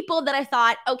two people that I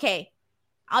thought, okay,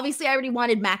 obviously I already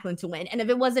wanted Macklin to win, and if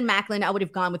it wasn't Macklin, I would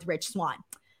have gone with Rich Swann.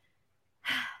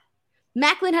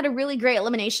 Macklin had a really great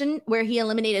elimination where he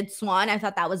eliminated Swann. I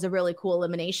thought that was a really cool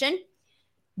elimination.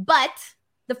 But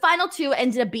the final two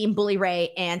ended up being Bully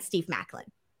Ray and Steve Macklin.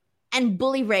 And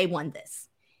Bully Ray won this.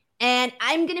 And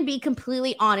I'm going to be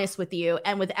completely honest with you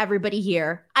and with everybody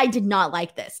here. I did not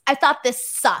like this. I thought this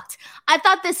sucked. I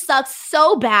thought this sucked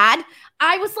so bad.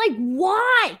 I was like,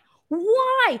 why?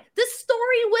 Why? The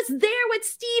story was there with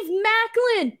Steve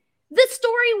Maclin. The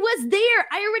story was there.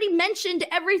 I already mentioned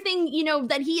everything,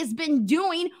 that he has been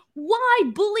doing. Why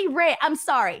Bully Ray? I'm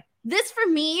sorry. This for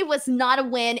me was not a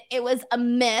win. It was a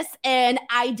miss, and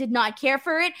I did not care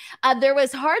for it. There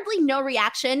was hardly no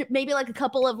reaction, maybe like a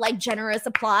couple of like generous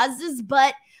applauses,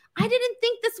 but I didn't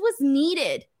think this was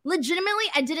needed. Legitimately,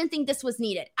 I didn't think this was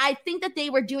needed. I think that they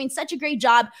were doing such a great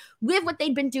job with what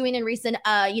they'd been doing in recent,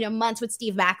 months with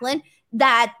Steve Maclin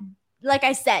that, like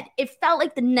I said, it felt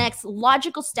like the next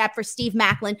logical step for Steve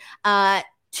Maclin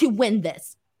to win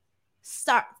this.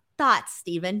 Thoughts,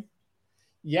 Steven?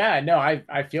 Yeah, no,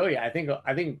 I feel you. I think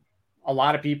a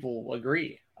lot of people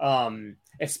agree,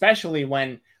 especially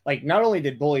when, like, not only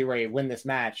did Bully Ray win this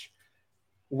match,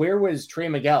 where was Trey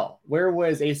Miguel? Where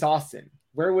was Ace Austin?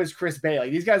 Where was Chris Bay?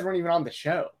 Like, these guys weren't even on the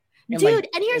show. And dude,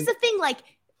 and here's the thing, like,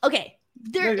 okay,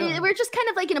 we're just kind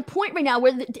of like in a point right now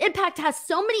where the Impact has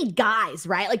so many guys,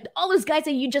 right? Like all those guys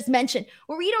that you just mentioned,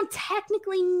 where we don't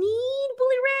technically need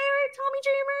Bully Ray or Tommy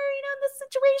Dreamer, in this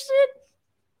situation.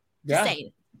 Just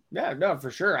saying. Yeah, no,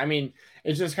 for sure. I mean,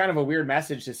 it's just kind of a weird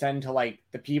message to send to like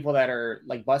the people that are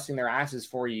like busting their asses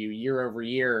for you year over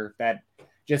year, that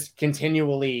just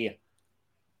continually,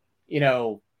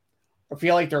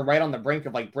 feel like they're right on the brink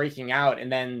of like breaking out. And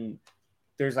then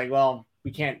there's like, well,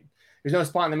 there's no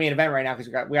spot in the main event right now because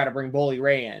we got to bring Bully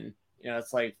Ray in.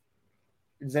 It's like,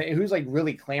 who's like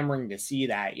really clamoring to see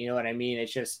that? You know what I mean?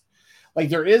 It's just like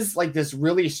there is like this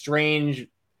really strange.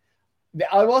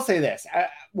 I will say this.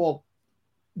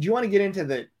 Do you want to get into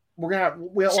the?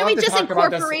 Should we just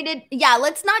incorporate it? Yeah,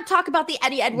 let's not talk about the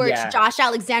Eddie Edwards Josh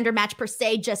Alexander match per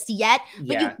se just yet.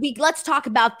 But let's talk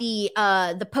about the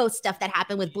post stuff that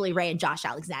happened with Bully Ray and Josh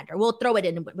Alexander. We'll throw it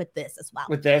in with this as well.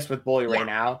 With Bully Ray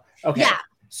now. Okay. Yeah.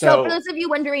 So for those of you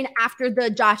wondering, after the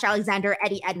Josh Alexander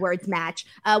Eddie Edwards match,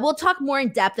 we'll talk more in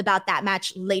depth about that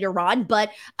match later on.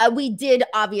 But we did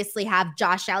obviously have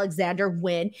Josh Alexander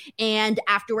win, and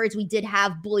afterwards we did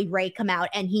have Bully Ray come out,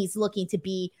 and he's looking to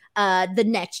be the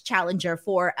next challenger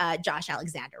for Josh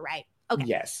Alexander, right? Okay.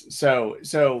 Yes.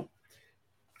 So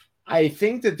I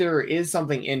think that there is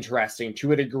something interesting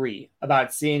to a degree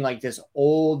about seeing like this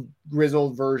old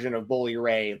grizzled version of Bully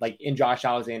Ray, like in Josh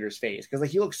Alexander's face. Cause like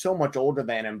he looks so much older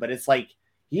than him, but it's like,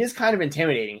 he is kind of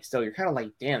intimidating still. You're kind of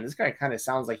like, damn, this guy kind of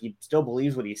sounds like he still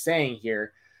believes what he's saying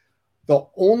here. The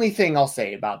only thing I'll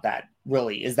say about that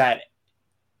really is that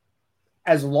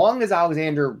as long as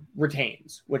Alexander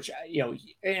retains, which,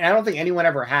 and I don't think anyone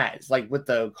ever has, like with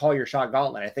the Call Your Shot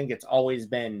Gauntlet, I think it's always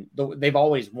been, they've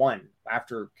always won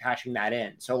after cashing that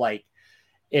in. So like,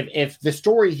 if the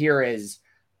story here is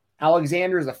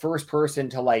Alexander is the first person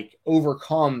to like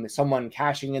overcome someone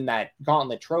cashing in that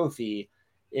gauntlet trophy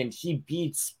and he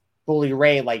beats Bully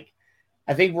Ray, like,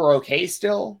 I think we're okay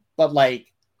still, but like,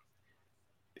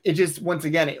 it just, once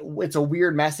again, it's a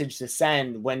weird message to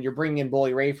send when you're bringing in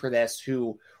Bully Ray for this,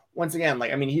 who, once again,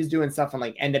 like, I mean, he's doing stuff on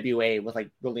like NWA with like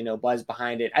really no buzz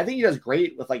behind it. I think he does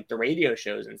great with like the radio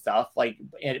shows and stuff, like,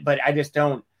 but I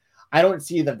don't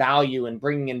see the value in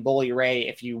bringing in Bully Ray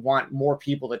if you want more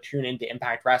people to tune into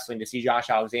Impact Wrestling to see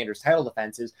Josh Alexander's title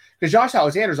defenses, because Josh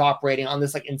Alexander's operating on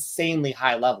this like insanely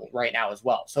high level right now as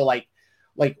well. So like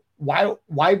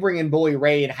why bring in Bully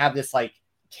Ray and have this like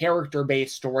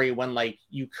character-based story when like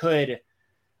you could,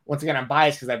 once again, I'm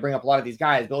biased because I bring up a lot of these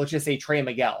guys, but let's just say Trey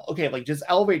Miguel. Okay, like just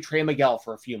elevate Trey Miguel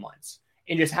for a few months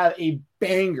and just have a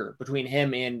banger between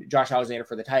him and Josh Alexander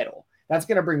for the title. That's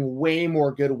going to bring way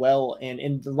more goodwill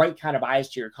and the right kind of eyes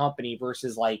to your company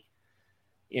versus like,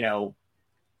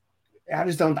 I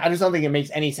just don't think it makes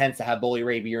any sense to have Bully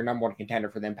Ray be your number one contender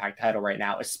for the Impact title right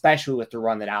now, especially with the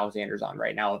run that Alexander's on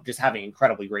right now of just having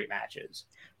incredibly great matches.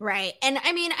 Right. And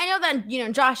I mean, I know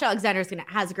that, Josh Alexander's can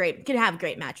have a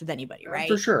great match with anybody, right?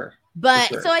 For sure. But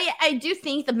so I do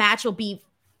think the match will be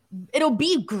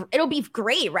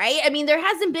great, right? I mean, there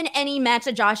hasn't been any match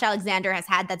that Josh Alexander has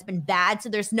had that's been bad, so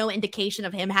there's no indication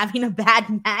of him having a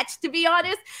bad match, to be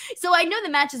honest. So I know the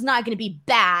match is not going to be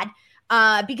bad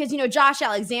because, Josh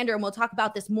Alexander, and we'll talk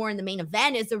about this more in the main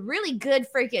event, is a really good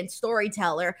freaking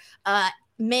storyteller.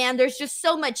 Man, there's just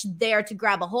so much there to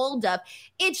grab a hold of.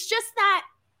 It's just that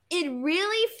it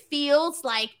really feels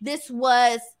like this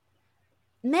was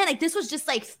just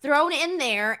like thrown in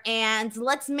there and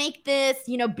let's make this,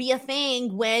 be a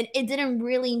thing when it didn't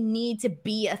really need to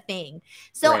be a thing.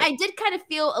 So right. I did kind of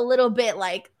feel a little bit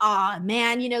like, oh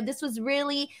man, this was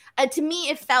really, to me,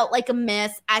 it felt like a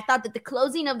miss. I thought that the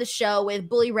closing of the show with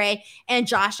Bully Ray and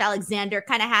Josh Alexander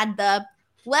kind of had the,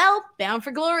 well, Bound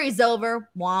for Glory's over,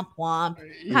 womp womp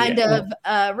kind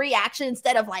of reaction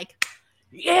instead of like,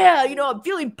 yeah, I'm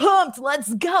feeling pumped.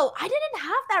 Let's go. I didn't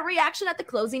have that reaction at the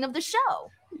closing of the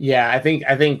show. Yeah, I think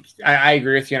I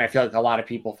agree with you, and I feel like a lot of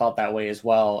people felt that way as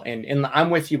well. And I'm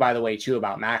with you, by the way, too,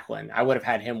 about Macklin. I would have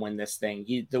had him win this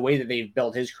thing. The way that they've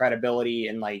built his credibility,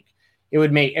 and like it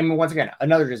would make. I mean, once again,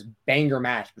 another just banger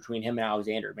match between him and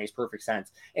Alexander. It makes perfect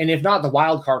sense. And if not, the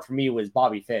wild card for me was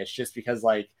Bobby Fish, just because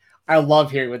like I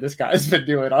love hearing what this guy's been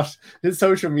doing on his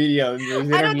social media. I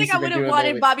don't think I would have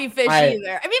wanted Bobby Fish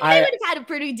either. I mean, they would have had a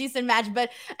pretty decent match, but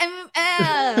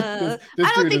I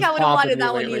don't think I would have wanted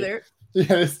that one either. Yeah,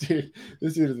 this dude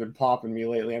has been popping me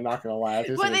lately. I'm not gonna lie.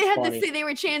 Well, they had to say they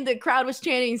were chanting. The crowd was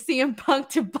chanting CM Punk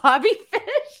to Bobby Fish.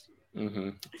 Mm-hmm.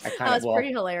 That's pretty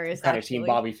hilarious. Kind of team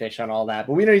Bobby Fish on all that,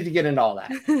 but we don't need to get into all that.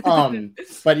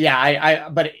 But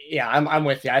yeah, I'm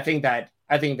with you. I think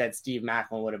that Steve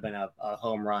Macklin would have been a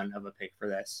home run of a pick for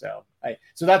this. So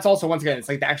that's also, once again, it's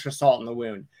like the extra salt in the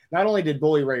wound. Not only did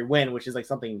Bully Ray win, which is like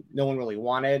something no one really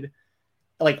wanted,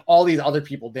 like all these other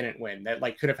people didn't win that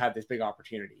like could have had this big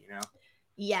opportunity,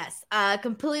 Yes,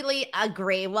 completely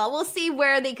agree. Well, we'll see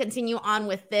where they continue on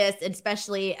with this,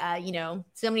 especially, so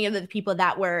many of the people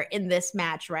that were in this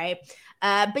match, right?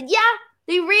 But yeah,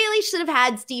 they really should have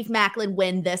had Steve Macklin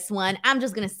win this one. I'm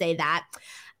just going to say that.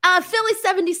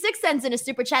 Philly76 sends in a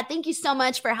super chat. Thank you so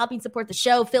much for helping support the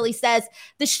show. Philly says,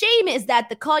 the shame is that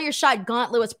the Call Your Shot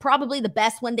Gauntlet was probably the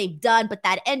best one they've done, but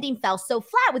that ending fell so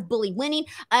flat with Bully winning.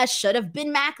 Should have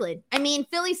been Macklin. I mean,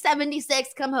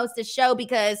 Philly76, come host the show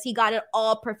because he got it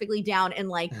all perfectly down in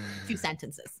like 2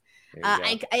 sentences.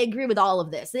 I agree with all of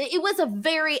this. It was a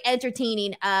very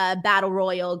entertaining battle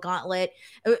royal gauntlet.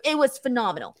 It was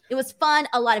phenomenal. It was fun.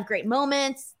 A lot of great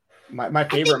moments. My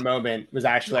favorite moment was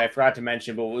actually, I forgot to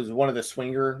mention, but it was one of the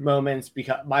swinger moments,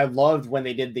 because I loved when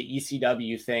they did the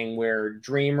ECW thing where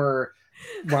Dreamer,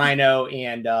 Rhino,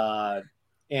 and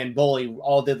Bully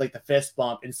all did like the fist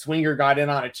bump, and Swinger got in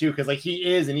on it too, because like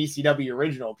he is an ECW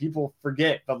original. People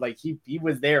forget, but like he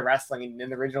was there wrestling in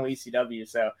the original ECW,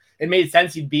 so it made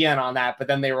sense he'd be in on that. But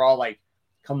then they were all like,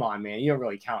 "Come on, man, you don't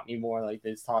really count anymore." Like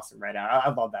they just tossed him right out.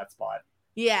 I love that spot.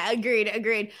 Yeah, agreed.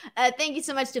 Thank you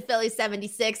so much to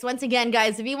Philly76. Once again,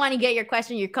 guys, if you want to get your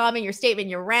question, your comment, your statement,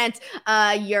 your rant,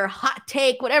 your hot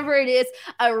take, whatever it is,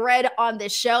 read on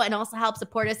this show, and also help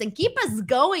support us and keep us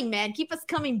going, man. Keep us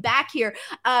coming back here.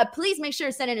 Please make sure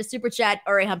to send in a super chat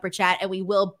or a humper chat, and we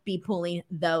will be pulling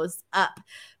those up.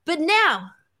 But now,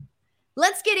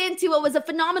 let's get into what was a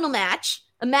phenomenal match.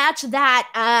 A match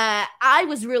that I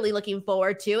was really looking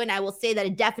forward to, and I will say that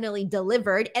it definitely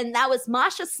delivered, and that was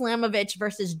Masha Slamovich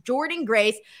versus Jordynne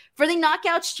Grace for the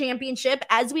Knockouts Championship.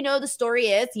 As we know, the story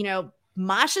is,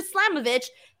 Masha Slamovich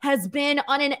has been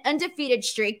on an undefeated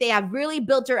streak. They have really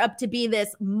built her up to be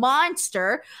this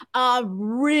monster. They've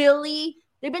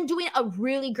been doing a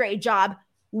really great job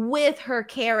with her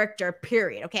character,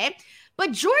 period, okay?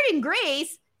 But Jordynne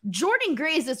Grace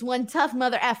is one tough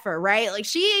mother effer, right? Like,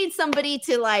 she ain't somebody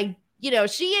to like,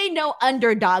 she ain't no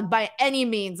underdog by any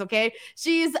means, okay?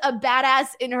 She's a badass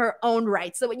in her own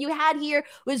right. So what you had here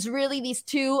was really these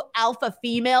 2 alpha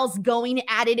females going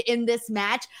at it in this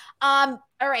match. All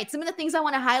right, some of the things I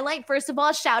want to highlight. First of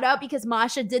all, shout out because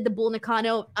Masha did the Bull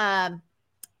Nakano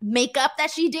makeup that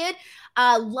she did.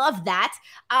 Love that.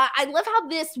 I love how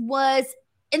this was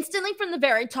instantly from the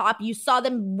very top. You saw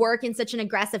them work in such an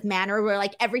aggressive manner where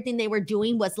like everything they were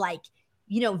doing was like,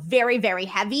 very, very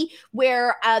heavy,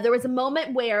 where there was a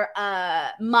moment where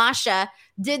Masha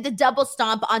did the double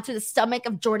stomp onto the stomach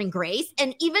of Jordynne Grace.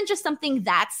 And even just something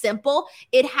that simple,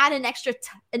 it had an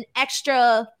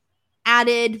extra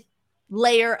added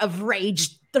layer of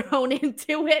rage thrown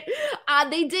into it.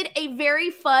 They did a very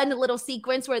fun little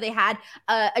sequence where they had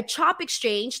a chop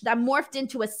exchange that morphed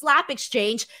into a slap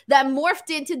exchange that morphed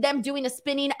into them doing a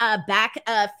spinning back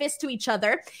fist to each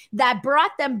other that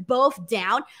brought them both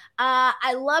down.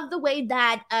 I love the way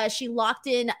that she locked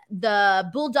in the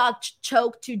bulldog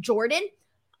choke to Jordynne.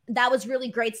 That was really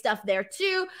great stuff there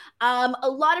too. A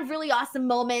lot of really awesome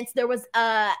moments. There was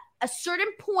a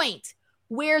certain point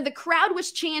where the crowd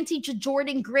was chanting to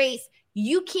Jordynne Grace,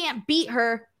 "You can't beat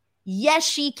her. Yes,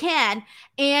 she can."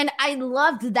 And I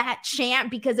loved that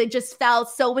chant because it just felt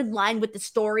so in line with the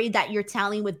story that you're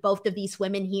telling with both of these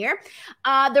women here.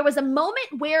 There was a moment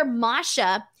where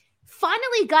Masha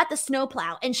finally got the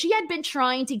snowplow, and she had been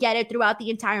trying to get it throughout the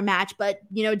entire match, but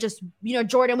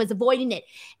Jordynne was avoiding it,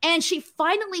 and she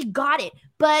finally got it.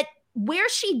 But where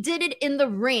she did it in the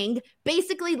ring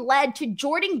basically led to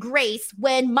Jordynne Grace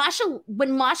when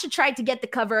Masha tried to get the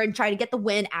cover and try to get the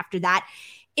win after that.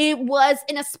 It was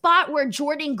in a spot where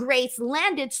Jordynne Grace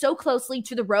landed so closely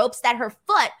to the ropes that her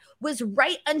foot was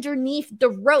right underneath the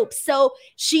rope. So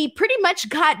she pretty much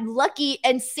got lucky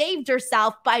and saved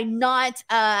herself by not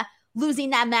losing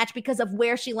that match because of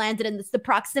where she landed and the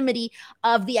proximity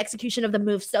of the execution of the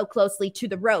move so closely to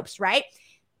the ropes, right?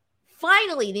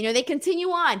 Finally, they continue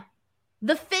on.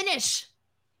 The finish.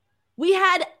 We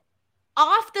had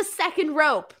off the second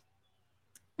rope,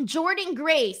 Jordynne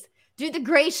Grace do the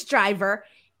Grace driver,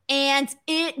 and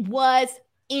it was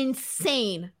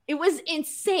insane. It was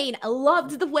insane. I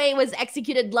loved the way it was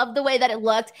executed, loved the way that it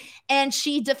looked, and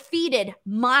she defeated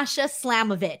Masha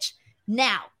Slamovich.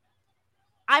 Now,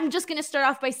 I'm just going to start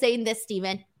off by saying this,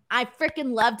 Steven. I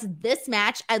freaking loved this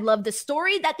match. I love the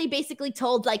story that they basically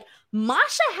told. Like,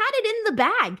 Masha had it in the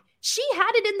bag. She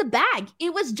had it in the bag.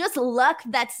 It was just luck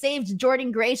that saved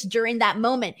Jordynne Grace during that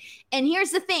moment. And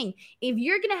here's the thing. If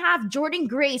you're going to have Jordynne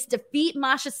Grace defeat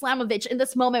Masha Slamovich in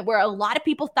this moment where a lot of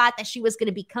people thought that she was going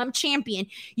to become champion,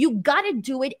 you got to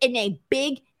do it in a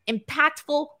big,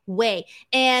 impactful way.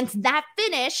 And that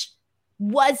finish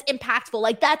was impactful.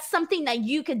 Like, that's something that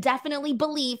you could definitely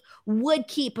believe would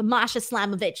keep Masha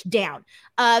Slamovich down.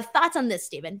 Thoughts on this,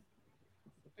 Steven?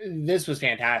 This was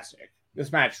fantastic.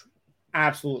 This match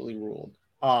absolutely ruled.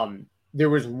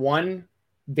 There was one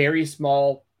very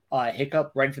small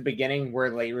hiccup right at the beginning where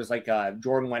it was like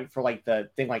Jordan went for like the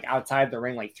thing like outside the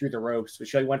ring, like through the ropes, but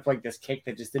she went for like this kick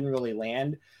that just didn't really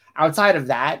land. Outside of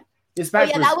that, this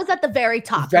match that was at the very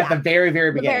top. At the very,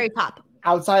 very beginning. The very top.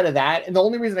 Outside of that, and the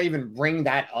only reason I even bring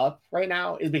that up right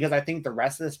now is because I think the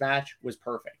rest of this match was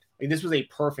perfect. Like, this was a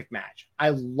perfect match. I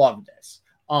loved this.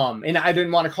 And I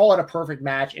didn't want to call it a perfect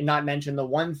match and not mention the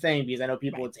one thing, because I know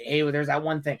people would say, hey, well, there's that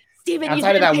one thing. Steven,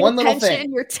 outside of that one little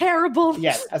thing, you're terrible.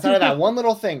 Yes, outside of that one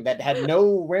little thing that had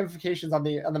no ramifications on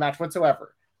the match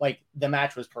whatsoever, like, the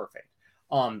match was perfect.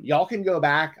 Y'all can go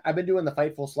back. I've been doing the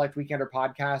Fightful Select Weekender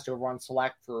podcast over on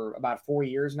Select for about 4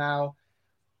 years now.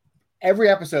 Every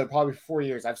episode, probably for 4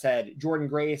 years, I've said Jordynne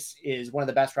Grace is one of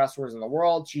the best wrestlers in the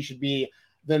world. She should be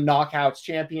the Knockouts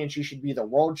champion. She should be the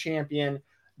world champion,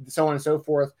 so on and so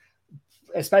forth.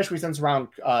 Especially since around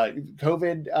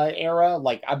COVID era,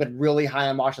 like, I've been really high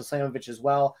on Masha Slamovich as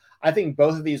well. I think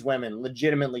both of these women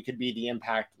legitimately could be the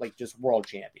Impact, like, just world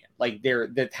champion. Like,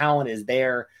 the talent is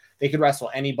there. They could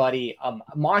wrestle anybody.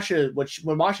 Masha, what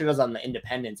Masha does on the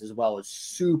independents as well is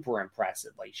super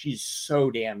impressive. Like, she's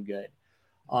so damn good.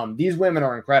 These women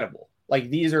are incredible. Like,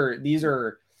 these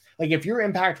are like, if you're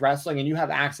Impact Wrestling and you have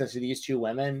access to these two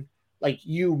women, like,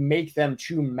 you make them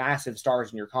two massive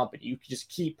stars in your company. You can just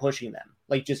keep pushing them.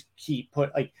 Like, just keep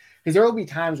because there will be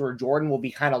times where Jordan will be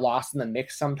kind of lost in the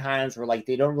mix sometimes, where, like,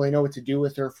 they don't really know what to do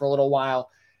with her for a little while.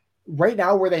 Right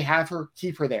now, where they have her,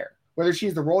 keep her there. Whether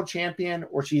she's the world champion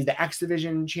or she's the X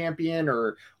Division champion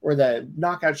or the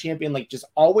knockout champion, like, just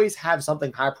always have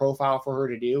something high profile for her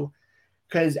to do.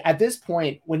 Because at this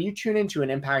point, when you tune into an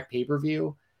Impact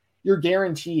pay-per-view, you're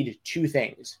guaranteed two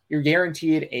things. You're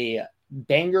guaranteed a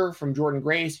banger from Jordynne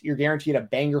Grace. You're guaranteed a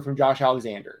banger from Josh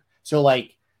Alexander. So,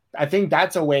 like, I think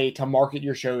that's a way to market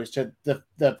your shows to the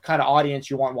kind of audience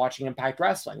you want watching Impact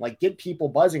Wrestling. Like, get people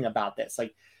buzzing about this.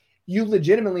 Like, you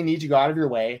legitimately need to go out of your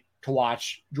way to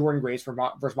watch Jordynne Grace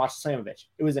versus Masha Slamovich.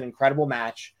 It was an incredible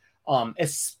match.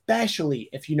 Especially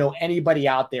if you know anybody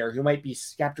out there who might be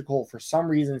skeptical for some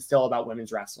reason still about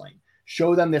women's wrestling,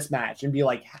 show them this match and be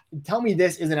like, tell me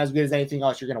this isn't as good as anything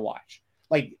else you're going to watch.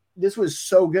 Like, this was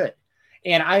so good.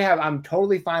 And I'm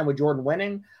totally fine with Jordan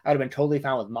winning. I would have been totally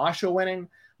fine with Masha winning.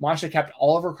 Masha kept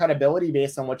all of her credibility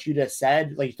based on what you just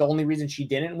said. Like, the only reason she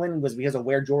didn't win was because of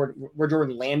where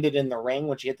Jordan landed in the ring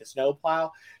when she hit the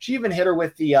snowplow. She even hit her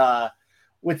with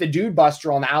the dude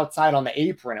buster on the outside on the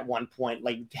apron at one point,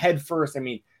 like, head first. I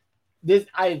mean,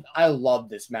 I love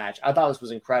this match. I thought this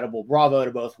was incredible. Bravo to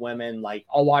both women. Like,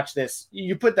 I'll watch this.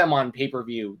 You put them on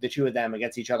pay-per-view, the two of them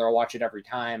against each other, I'll watch it every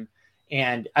time.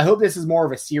 And I hope this is more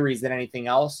of a series than anything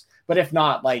else. But if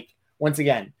not, like, once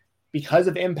again, because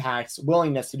of Impact's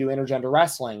willingness to do intergender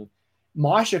wrestling,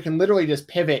 Masha can literally just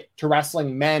pivot to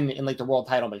wrestling men in, like, the world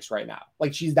title mix right now.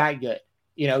 Like, she's that good.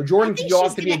 You know, Jordan can go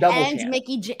off to be a double champ.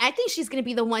 I think she's going to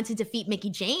be the one to defeat Mickie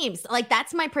James. Like,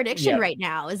 that's my prediction right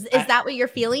now. Is that what you're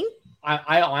feeling?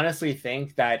 I honestly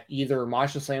think that either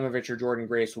Masha Slamovich or Jordynne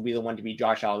Grace will be the one to beat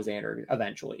Josh Alexander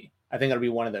eventually. I think it'll be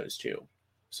one of those two.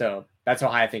 So that's how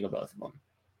I think of both of them.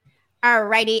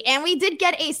 Alrighty, and we did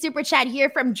get a super chat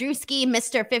here from Drewski,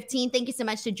 Mr. 15. Thank you so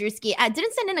much to Drewski. I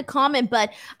didn't send in a comment,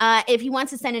 but if he wants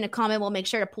to send in a comment, we'll make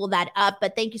sure to pull that up.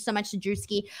 But thank you so much to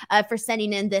Drewski for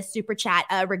sending in this super chat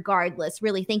regardless.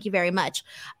 Really, thank you very much.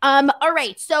 All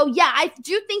right, so yeah, I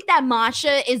do think that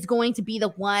Masha is going to be the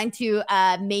one to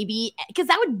maybe, because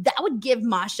that would give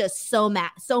Masha so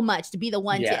much to be the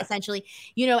one to essentially,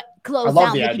 close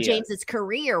out Mickie James's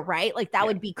career, right? Like that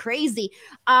would be crazy.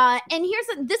 And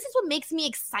this is what makes me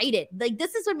excited. Like,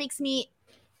 this is what makes me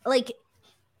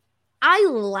I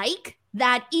like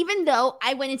that, even though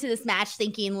I went into this match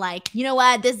thinking like, you know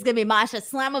what, this is going to be Masha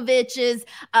Slamovich's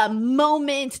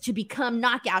moment to become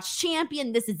Knockouts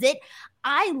champion. This is it.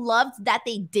 I loved that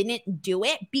they didn't do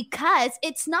it because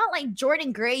it's not like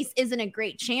Jordynne Grace isn't a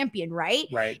great champion, right?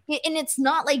 Right. And it's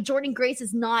not like Jordynne Grace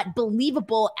is not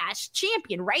believable as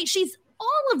champion, right? She's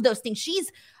all of those things.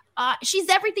 She's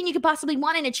everything you could possibly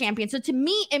want in a champion. So to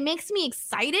me, it makes me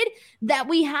excited that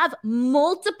we have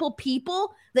multiple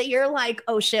people that you're like,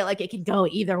 oh shit, like it can go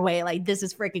either way. Like this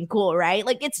is freaking cool, right?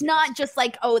 Like it's not just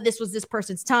like, oh, this was this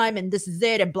person's time and this is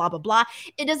it and blah, blah, blah.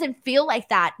 It doesn't feel like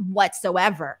that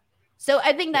whatsoever. So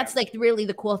I think that's like really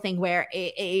the cool thing where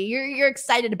you're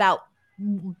excited about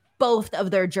both of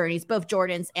their journeys, both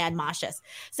Jordynne's and Masha's.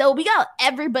 So we got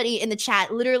everybody in the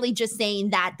chat literally just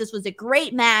saying that this was a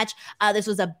great match. This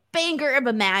was a banger of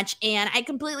a match. And I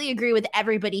completely agree with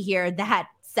everybody here that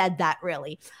said that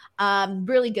really.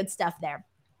 Really good stuff there.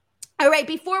 All right,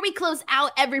 before we close out,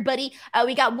 everybody,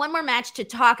 we got one more match to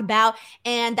talk about,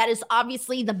 and that is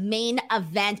obviously the main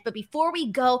event. But before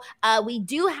we go, we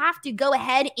do have to go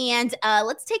ahead and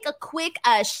let's take a quick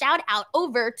shout out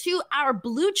over to our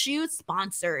Blue Chew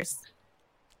sponsors.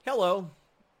 Hello.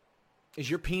 Is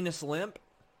your penis limp?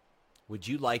 Would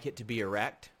you like it to be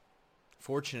erect?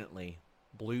 Fortunately,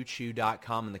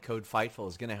 BlueChew.com and the code FIGHTFUL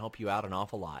is going to help you out an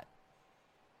awful lot.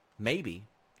 Maybe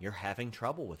you're having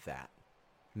trouble with that.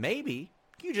 Maybe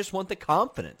you just want the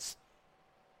confidence.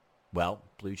 Well,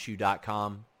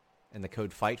 BlueChew.com and the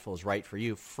code FIGHTFUL is right for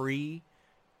you. Free.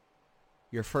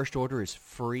 Your first order is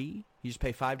free. You just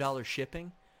pay $5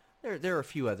 shipping. There are a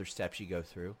few other steps you go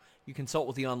through. You consult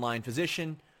with the online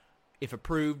physician. If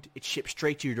approved, it ships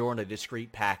straight to your door in a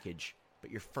discreet package.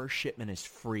 But your first shipment is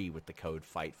free with the code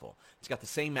FIGHTFUL. It's got the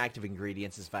same active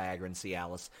ingredients as Viagra and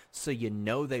Cialis, so you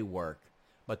know they work.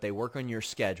 But they work on your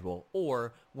schedule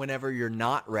or whenever you're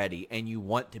not ready and you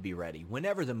want to be ready,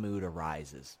 whenever the mood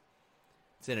arises.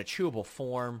 It's in a chewable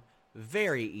form,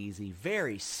 very easy,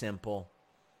 very simple.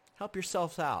 Help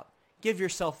yourself out. Give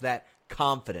yourself that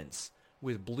confidence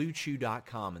with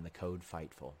BlueChew.com and the code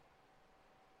FIGHTFUL.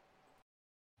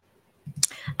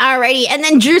 Alrighty, and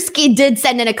then Drewski did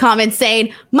send in a comment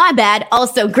saying, my bad.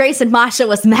 Also, Grace and Masha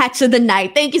was match of the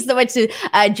night. Thank you so much to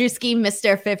Drewski,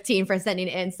 Mr. 15, for sending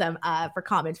in some for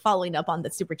comments, following up on the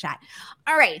super chat.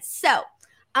 All right, so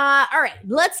all right,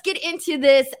 let's get into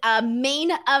this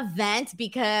main event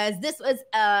because this was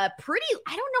pretty,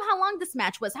 I don't know how long this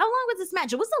match was. How long was this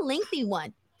match? It was a lengthy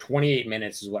one. 28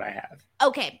 minutes is what I have.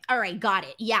 Okay. All right. Got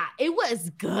it. Yeah, it was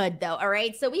good though. All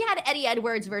right. So we had Eddie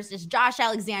Edwards versus Josh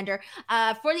Alexander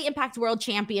for the Impact World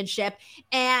Championship.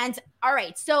 And all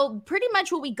right. So pretty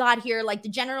much what we got here, like the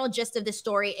general gist of the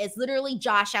story is literally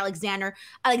Josh Alexander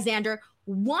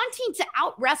wanting to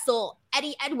out wrestle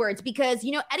Eddie Edwards because,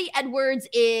 Eddie Edwards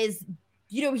is,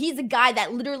 he's a guy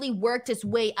that literally worked his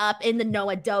way up in the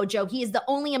Noah Dojo. He is the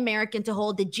only American to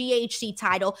hold the GHC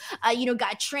title.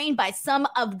 Got trained by some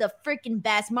of the freaking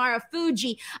best,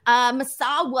 Marufuji,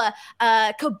 Misawa,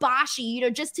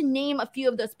 Kobashi, just to name a few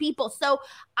of those people. So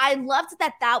I loved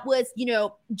that was,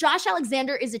 Josh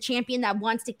Alexander is a champion that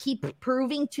wants to keep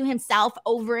proving to himself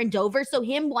over and over. So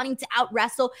him wanting to out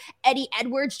wrestle Eddie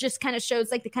Edwards just kind of shows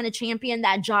like the kind of champion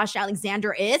that Josh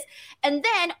Alexander is. And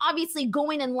then obviously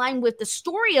going in line with the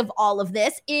story of all of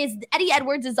this is Eddie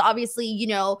Edwards is obviously,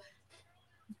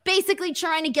 basically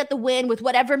trying to get the win with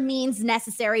whatever means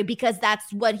necessary because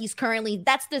that's what he's currently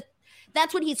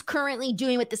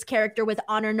doing with this character with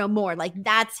Honor No More. Like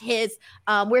that's his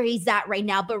where he's at right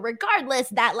now. But regardless,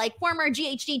 that like former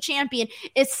GHD champion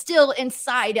is still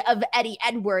inside of Eddie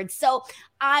Edwards. So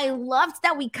I loved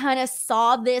that we kind of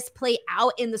saw this play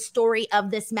out in the story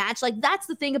of this match. Like that's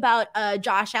the thing about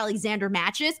Josh Alexander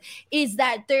matches is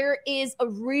that there is a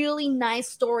really nice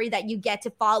story that you get to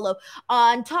follow.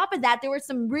 On top of that, there were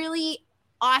some really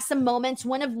awesome moments,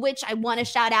 one of which I want to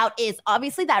shout out is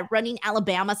obviously that running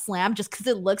Alabama slam, just because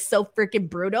it looks so freaking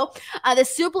brutal. The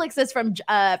suplexes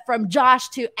from Josh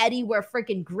to Eddie were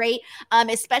freaking great,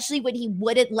 especially when he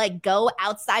wouldn't let go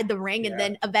outside the ring. And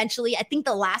then eventually, I think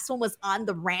the last one was on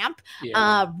the ramp.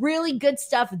 Really good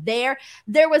stuff there.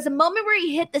 There was a moment where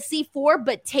he hit the C4,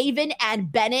 but Taven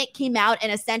and Bennett came out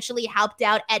and essentially helped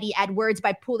out Eddie Edwards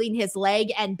by pulling his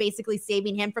leg and basically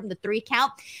saving him from the 3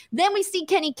 count. Then we see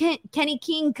Kenny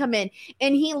King come in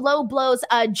and he low blows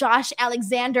Josh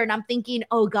Alexander. And I'm thinking,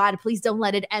 oh God, please don't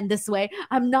let it end this way.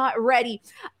 I'm not ready.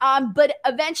 But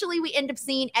eventually we end up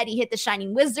seeing Eddie hit the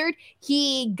Shining Wizard.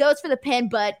 He goes for the pin,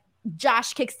 but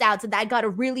Josh kicks out, so that got a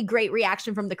really great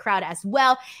reaction from the crowd as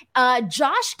well.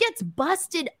 Josh gets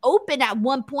busted open at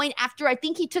one point after I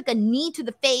think he took a knee to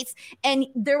the face, and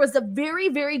there was a very,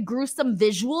 very gruesome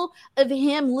visual of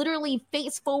him literally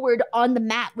face forward on the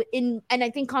mat. And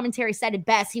I think commentary said it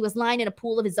best. He was lying in a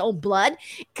pool of his own blood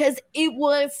because it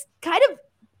was kind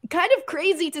of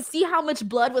crazy to see how much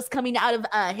blood was coming out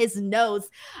of his nose.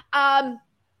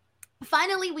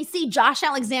 Finally, we see Josh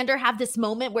Alexander have this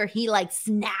moment where he like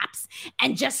snaps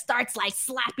and just starts like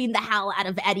slapping the hell out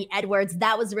of Eddie Edwards.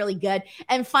 That was really good.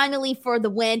 And finally, for the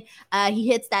win, he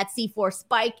hits that C4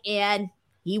 spike and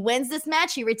he wins this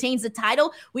match. He retains the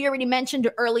title. We already mentioned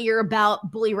earlier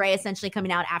about Bully Ray essentially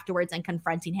coming out afterwards and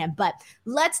confronting him. But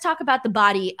let's talk about the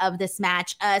body of this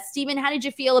match. Steven, how did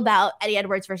you feel about Eddie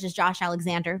Edwards versus Josh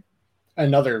Alexander?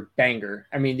 Another banger.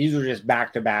 I mean, these were just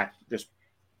back-to-back, just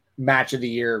match of the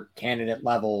year candidate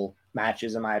level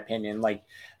matches, in my opinion. Like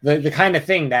the kind of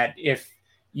thing that if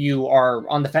you are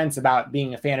on the fence about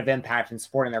being a fan of Impact and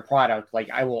supporting their product,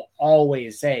 like I will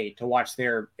always say to watch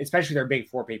especially their big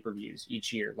 4 pay-per-views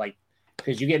each year, like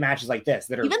because you get matches like this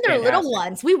that are even their little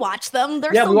ones. We watch them.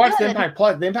 They're we watch the Impact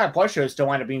Plus. The Impact Plus shows still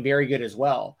wind up being very good as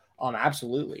well.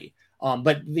 Absolutely.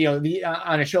 But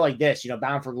on a show like this,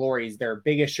 Bound for Glory is their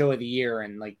biggest show of the year,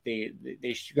 and like they're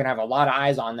gonna have a lot of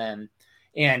eyes on them.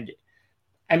 And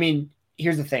I mean,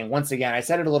 here's the thing. Once again, I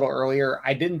said it a little earlier.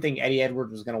 I didn't think Eddie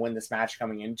Edwards was going to win this match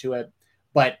coming into it,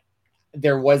 but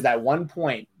there was that one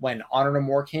point when Honor No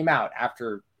More came out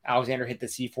after Alexander hit the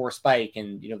C4 spike,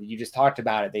 and you just talked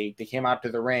about it. They came out to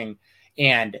the ring,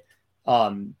 and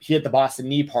he hit the Boston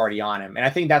Knee Party on him, and I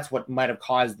think that's what might have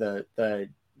caused the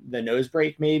nose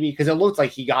break, maybe, because it looked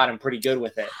like he got him pretty good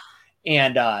with it,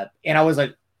 and I was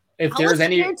like, if there's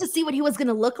scared to see what he was going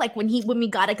to look like when we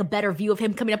got like a better view of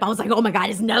him coming up. I was like, oh my God,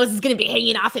 his nose is going to be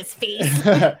hanging off his face.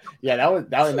 Yeah,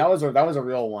 that was a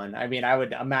real one. I mean, I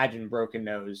would imagine broken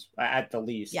nose at the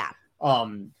least. Yeah.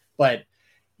 But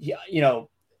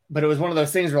but it was one of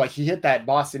those things where like he hit that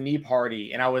Boston Knee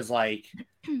Party, and I was like,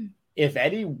 if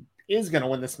Eddie is going to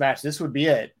win this match, this would be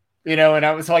it. And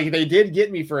I was like, they did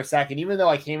get me for a second, even though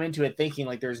I came into it thinking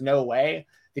like there's no way.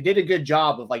 They did a good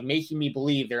job of like making me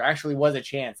believe there actually was a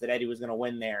chance that Eddie was going to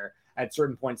win there at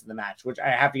certain points in the match, which I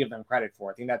have to give them credit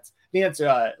for. I think that's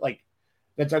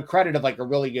a credit of like a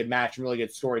really good match and really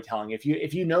good storytelling. If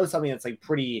you know something that's like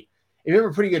if you have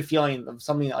a pretty good feeling of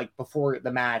something that, like before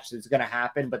the match that's going to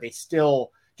happen, but they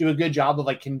still do a good job of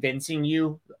like convincing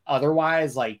you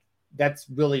otherwise, like that's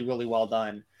really, really well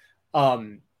done.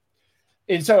 And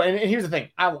here's the thing.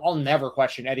 I'll never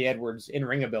question Eddie Edwards'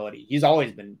 in-ring ability. He's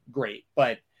always been great,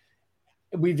 but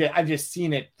I've just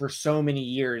seen it for so many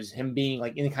years, him being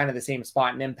like in kind of the same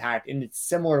spot in Impact. And it's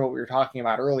similar to what we were talking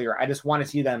about earlier. I just want to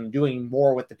see them doing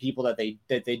more with the people that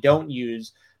they don't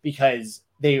use, because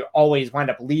they always wind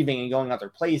up leaving and going other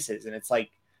places. And it's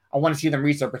like, I want to see them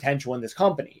reach their potential in this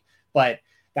company. But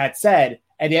that said,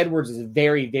 Eddie Edwards is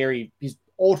he's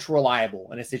ultra reliable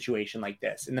in a situation like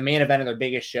this. In the main event of their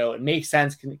biggest show, it makes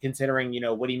sense considering,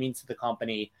 what he means to the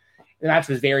company. The match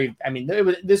was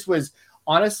this was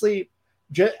honestly,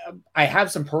 I have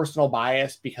some personal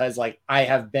bias because like I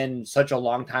have been such a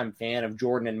longtime fan of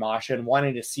Jordan and Masha and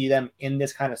wanting to see them in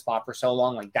this kind of spot for so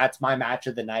long. Like that's my match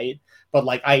of the night. But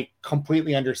like, I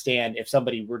completely understand if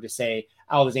somebody were to say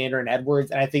Alexander and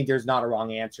Edwards, and I think there's not a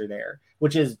wrong answer there,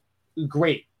 which is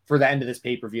great for the end of this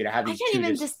pay-per-view to have these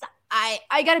two.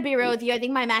 I gotta be real with you. I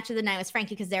think my match of the night was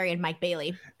Frankie Kazarian and Mike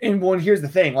Bailey. And here's the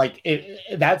thing, like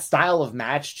that style of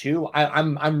match too.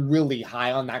 I'm really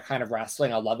high on that kind of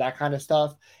wrestling. I love that kind of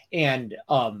stuff, and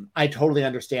I totally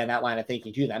understand that line of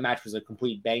thinking too. That match was a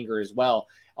complete banger as well.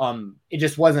 It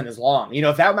just wasn't as long.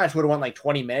 If that match would have went like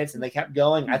 20 minutes and they kept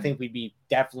going, I think we'd be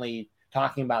definitely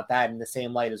talking about that in the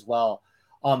same light as well.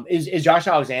 Is Josh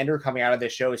Alexander coming out of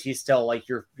this show? Is he still like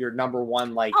your number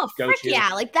one go-to? Yeah,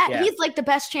 like that. Yeah. He's like the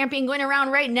best champion going around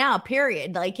right now,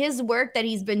 period. Like his work that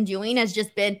he's been doing has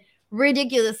just been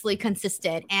ridiculously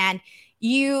consistent. And I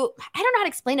don't know how to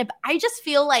explain it, but I just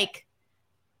feel like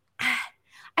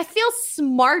I feel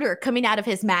smarter coming out of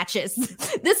his matches.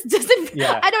 This doesn't,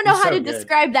 I don't know how to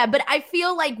describe that, but I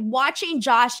feel like watching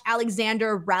Josh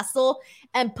Alexander wrestle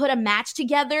and put a match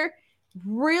together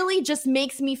really just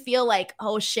makes me feel like,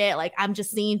 oh shit, like I'm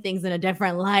just seeing things in a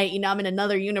different light. I'm in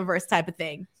another universe type of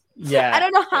thing. Yeah. I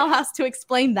don't know how else to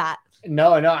explain that.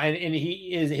 No. And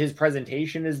his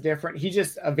presentation is different. He's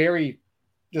just a very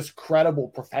credible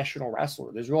professional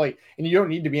wrestler. There's really, and you don't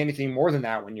need to be anything more than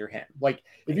that when you're him. Like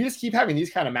if you just keep having these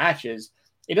kind of matches,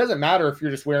 it doesn't matter if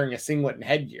you're just wearing a singlet and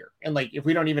headgear. And like, if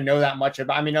we don't even know that much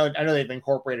about, I know they've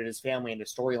incorporated his family into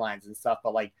storylines and stuff,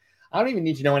 but like, I don't even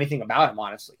need to know anything about him,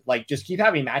 honestly. Like just keep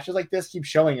having matches like this, keep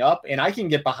showing up. And I can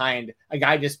get behind a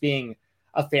guy just being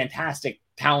a fantastic,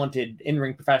 talented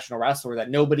in-ring professional wrestler that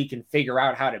nobody can figure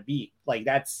out how to beat. Like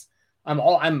I'm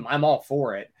all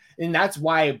for it. And that's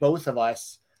why both of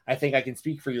us, I think I can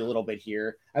speak for you a little bit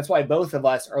here. That's why both of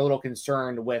us are a little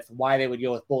concerned with why they would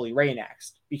go with Bully Ray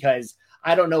next, because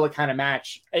I don't know what kind of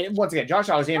match. Once again, Josh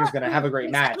Alexander is going to have a great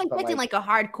match. I'm expecting like a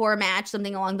hardcore match,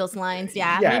 something along those lines.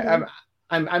 Yeah. Yeah.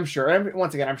 I'm sure.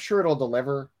 Once again, I'm sure it'll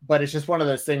deliver, but it's just one of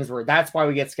those things where that's why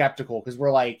we get skeptical, because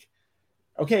we're like,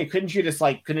 okay, couldn't it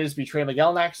just be Trey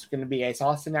Miguel next? Couldn't it be Ace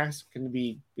Austin next? Couldn't it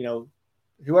be,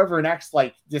 whoever next?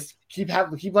 Like just keep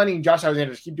letting Josh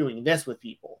Alexander just keep doing this with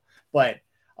people. But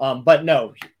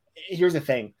no, here's the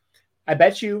thing. I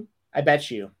bet you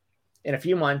in a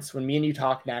few months when me and you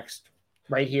talk next,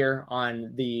 right here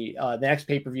on the next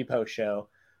pay-per-view post show,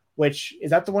 which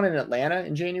is that the one in Atlanta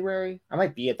in January? I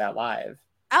might be at that live.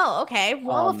 Oh, okay.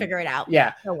 Well, we'll figure it out.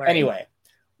 Yeah. Anyway,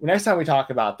 next time we talk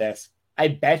about this, I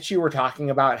bet you we're talking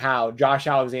about how Josh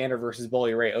Alexander versus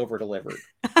Bully Ray over-delivered.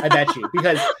 I bet you,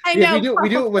 because we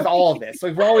do it with all of this.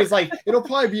 Like we're always like, it'll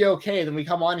probably be okay. Then we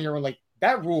come on here and we're like,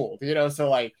 that ruled, so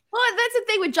like. Well, that's the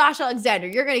thing with Josh Alexander.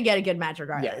 You're going to get a good match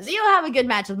regardless. Yes. You'll have a good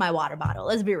match with my water bottle.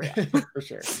 Let's be real. For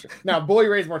sure. Now, Bully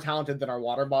Ray's more talented than our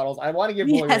water bottles. I want to give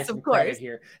Bully Ray some credit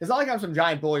here. It's not like I'm some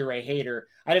giant Bully Ray hater.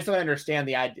 I just don't understand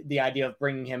the idea of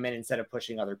bringing him in instead of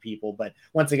pushing other people. But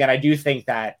once again, I think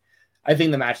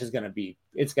the match is going to be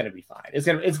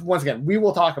fine. Once again, we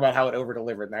will talk about how it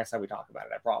over-delivered next time we talk about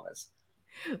it. I promise.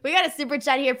 We got a super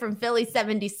chat here from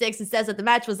Philly76. It says that the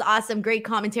match was awesome. Great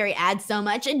commentary. Adds so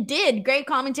much. And did. Great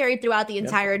commentary throughout the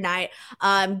entire night.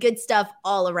 Good stuff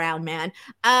all around, man.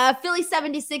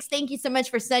 Philly76, thank you so much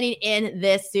for sending in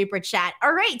this super chat.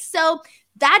 All right. So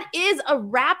that is a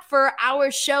wrap for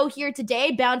our show here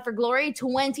today, Bound for Glory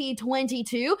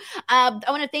 2022. I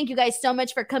want to thank you guys so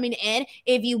much for coming in.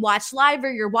 If you watch live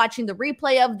or you're watching the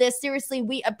replay of this, seriously,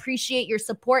 we appreciate your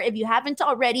support. If you haven't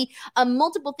already,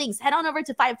 multiple things. Head on over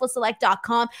to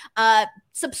FightfulSelect.com.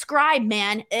 Subscribe,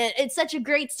 man. It's such a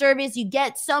great service. You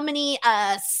get so many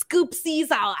scoopsies.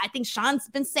 I think Sean's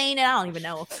been saying it. I don't even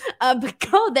know. But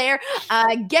go there.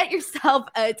 Get yourself,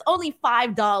 it's only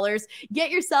 $5. Get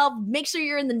yourself, make sure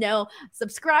you're in the know.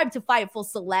 Subscribe to Fightful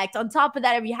Select. On top of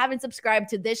that, if you haven't subscribed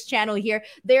to this channel here,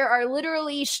 there are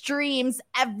literally streams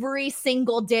every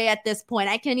single day at this point.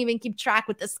 I can't even keep track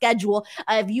with the schedule.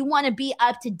 If you want to be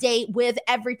up to date with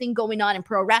everything going on in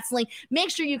pro wrestling,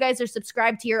 make sure you guys are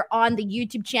subscribed here on the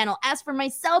YouTube channel. As for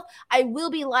myself, I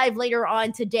will be live later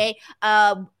on today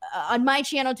on my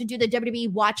channel to do the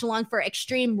WWE watch along for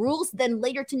Extreme Rules. Then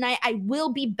later tonight, I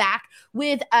will be back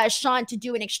with Sean to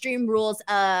do an Extreme Rules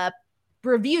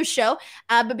review show.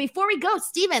 But before we go,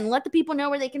 Steven, let the people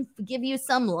know where they can give you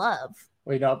some love.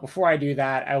 Wait, no, before I do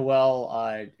that, I will.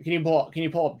 Can you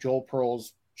pull up Joel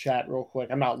Pearl's chat real quick?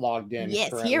 I'm not logged in.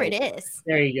 Yes, here it is.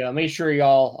 There you go. Make sure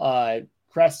y'all,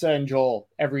 Cresta and Joel,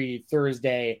 every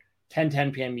Thursday,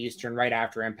 10 p.m. Eastern, right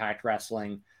after Impact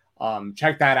Wrestling.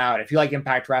 Check that out. If you like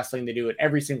Impact Wrestling, they do it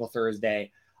every single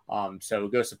Thursday. So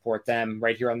go support them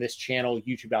right here on this channel,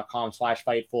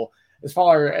 youtube.com/Fightful. As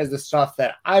far as the stuff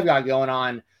that I've got going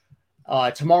on,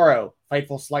 tomorrow,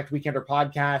 Fightful Select Weekender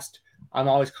podcast. I'm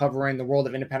always covering the world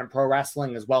of independent pro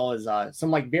wrestling, as well as some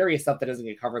like various stuff that doesn't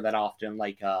get covered that often,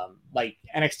 like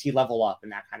NXT Level Up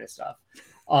and that kind of stuff.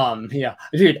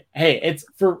 Dude, hey, it's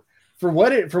for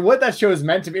what that show is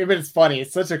meant to be. But it's funny.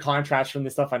 It's such a contrast from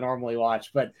the stuff I normally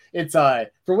watch. But it's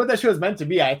for what that show is meant to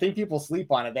be. I think people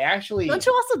sleep on it. They actually don't.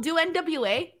 You also do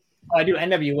NWA? I do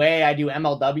NWA. I do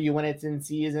MLW when it's in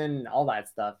season. All that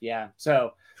stuff. Yeah.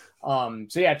 So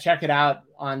yeah, check it out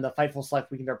on the Fightful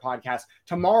Select Weekender podcast.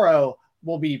 Tomorrow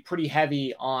we'll be pretty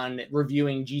heavy on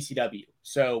reviewing GCW.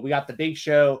 So we got the big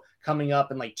show coming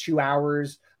up in like 2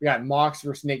 hours. We got Mox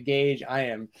versus Nick Gage. I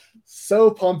am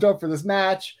so pumped up for this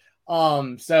match.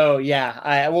 So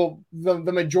yeah,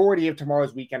 the majority of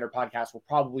tomorrow's Weekender podcast will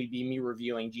probably be me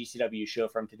reviewing GCW show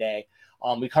from today.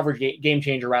 We covered Game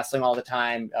Changer Wrestling all the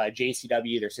time,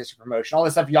 JCW, their sister promotion, all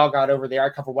the stuff y'all got over there. I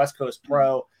cover West Coast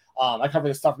Pro. I cover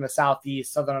the stuff from the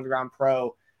Southeast, Southern Underground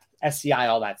Pro, SCI,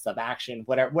 all that stuff, Action,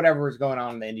 whatever is going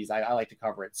on in the Indies. I like to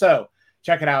cover it. So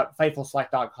check it out,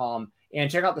 FightfulSelect.com, and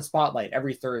check out the Spotlight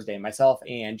every Thursday. Myself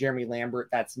and Jeremy Lambert.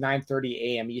 That's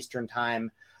 9:30 a.m. Eastern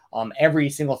time. Every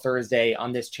single Thursday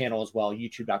on this channel as well,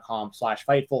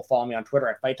 youtube.com/Fightful. Follow me on Twitter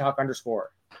at FightTalk_.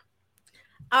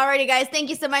 Alrighty, guys. Thank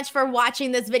you so much for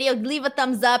watching this video. Leave a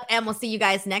thumbs up, and we'll see you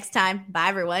guys next time. Bye,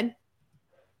 everyone.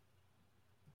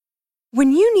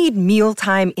 When you need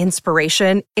mealtime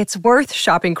inspiration, it's worth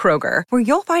shopping Kroger, where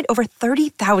you'll find over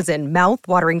 30,000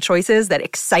 mouth-watering choices that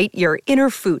excite your inner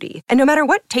foodie. And no matter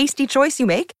what tasty choice you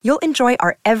make, you'll enjoy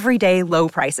our everyday low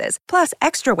prices, plus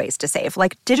extra ways to save,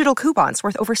 like digital coupons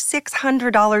worth over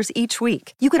 $600 each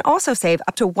week. You can also save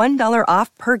up to $1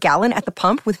 off per gallon at the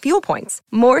pump with fuel points.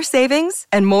 More savings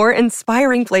and more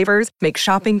inspiring flavors make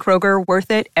shopping Kroger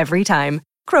worth it every time.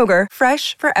 Kroger,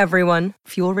 fresh for everyone.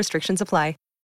 Fuel restrictions apply.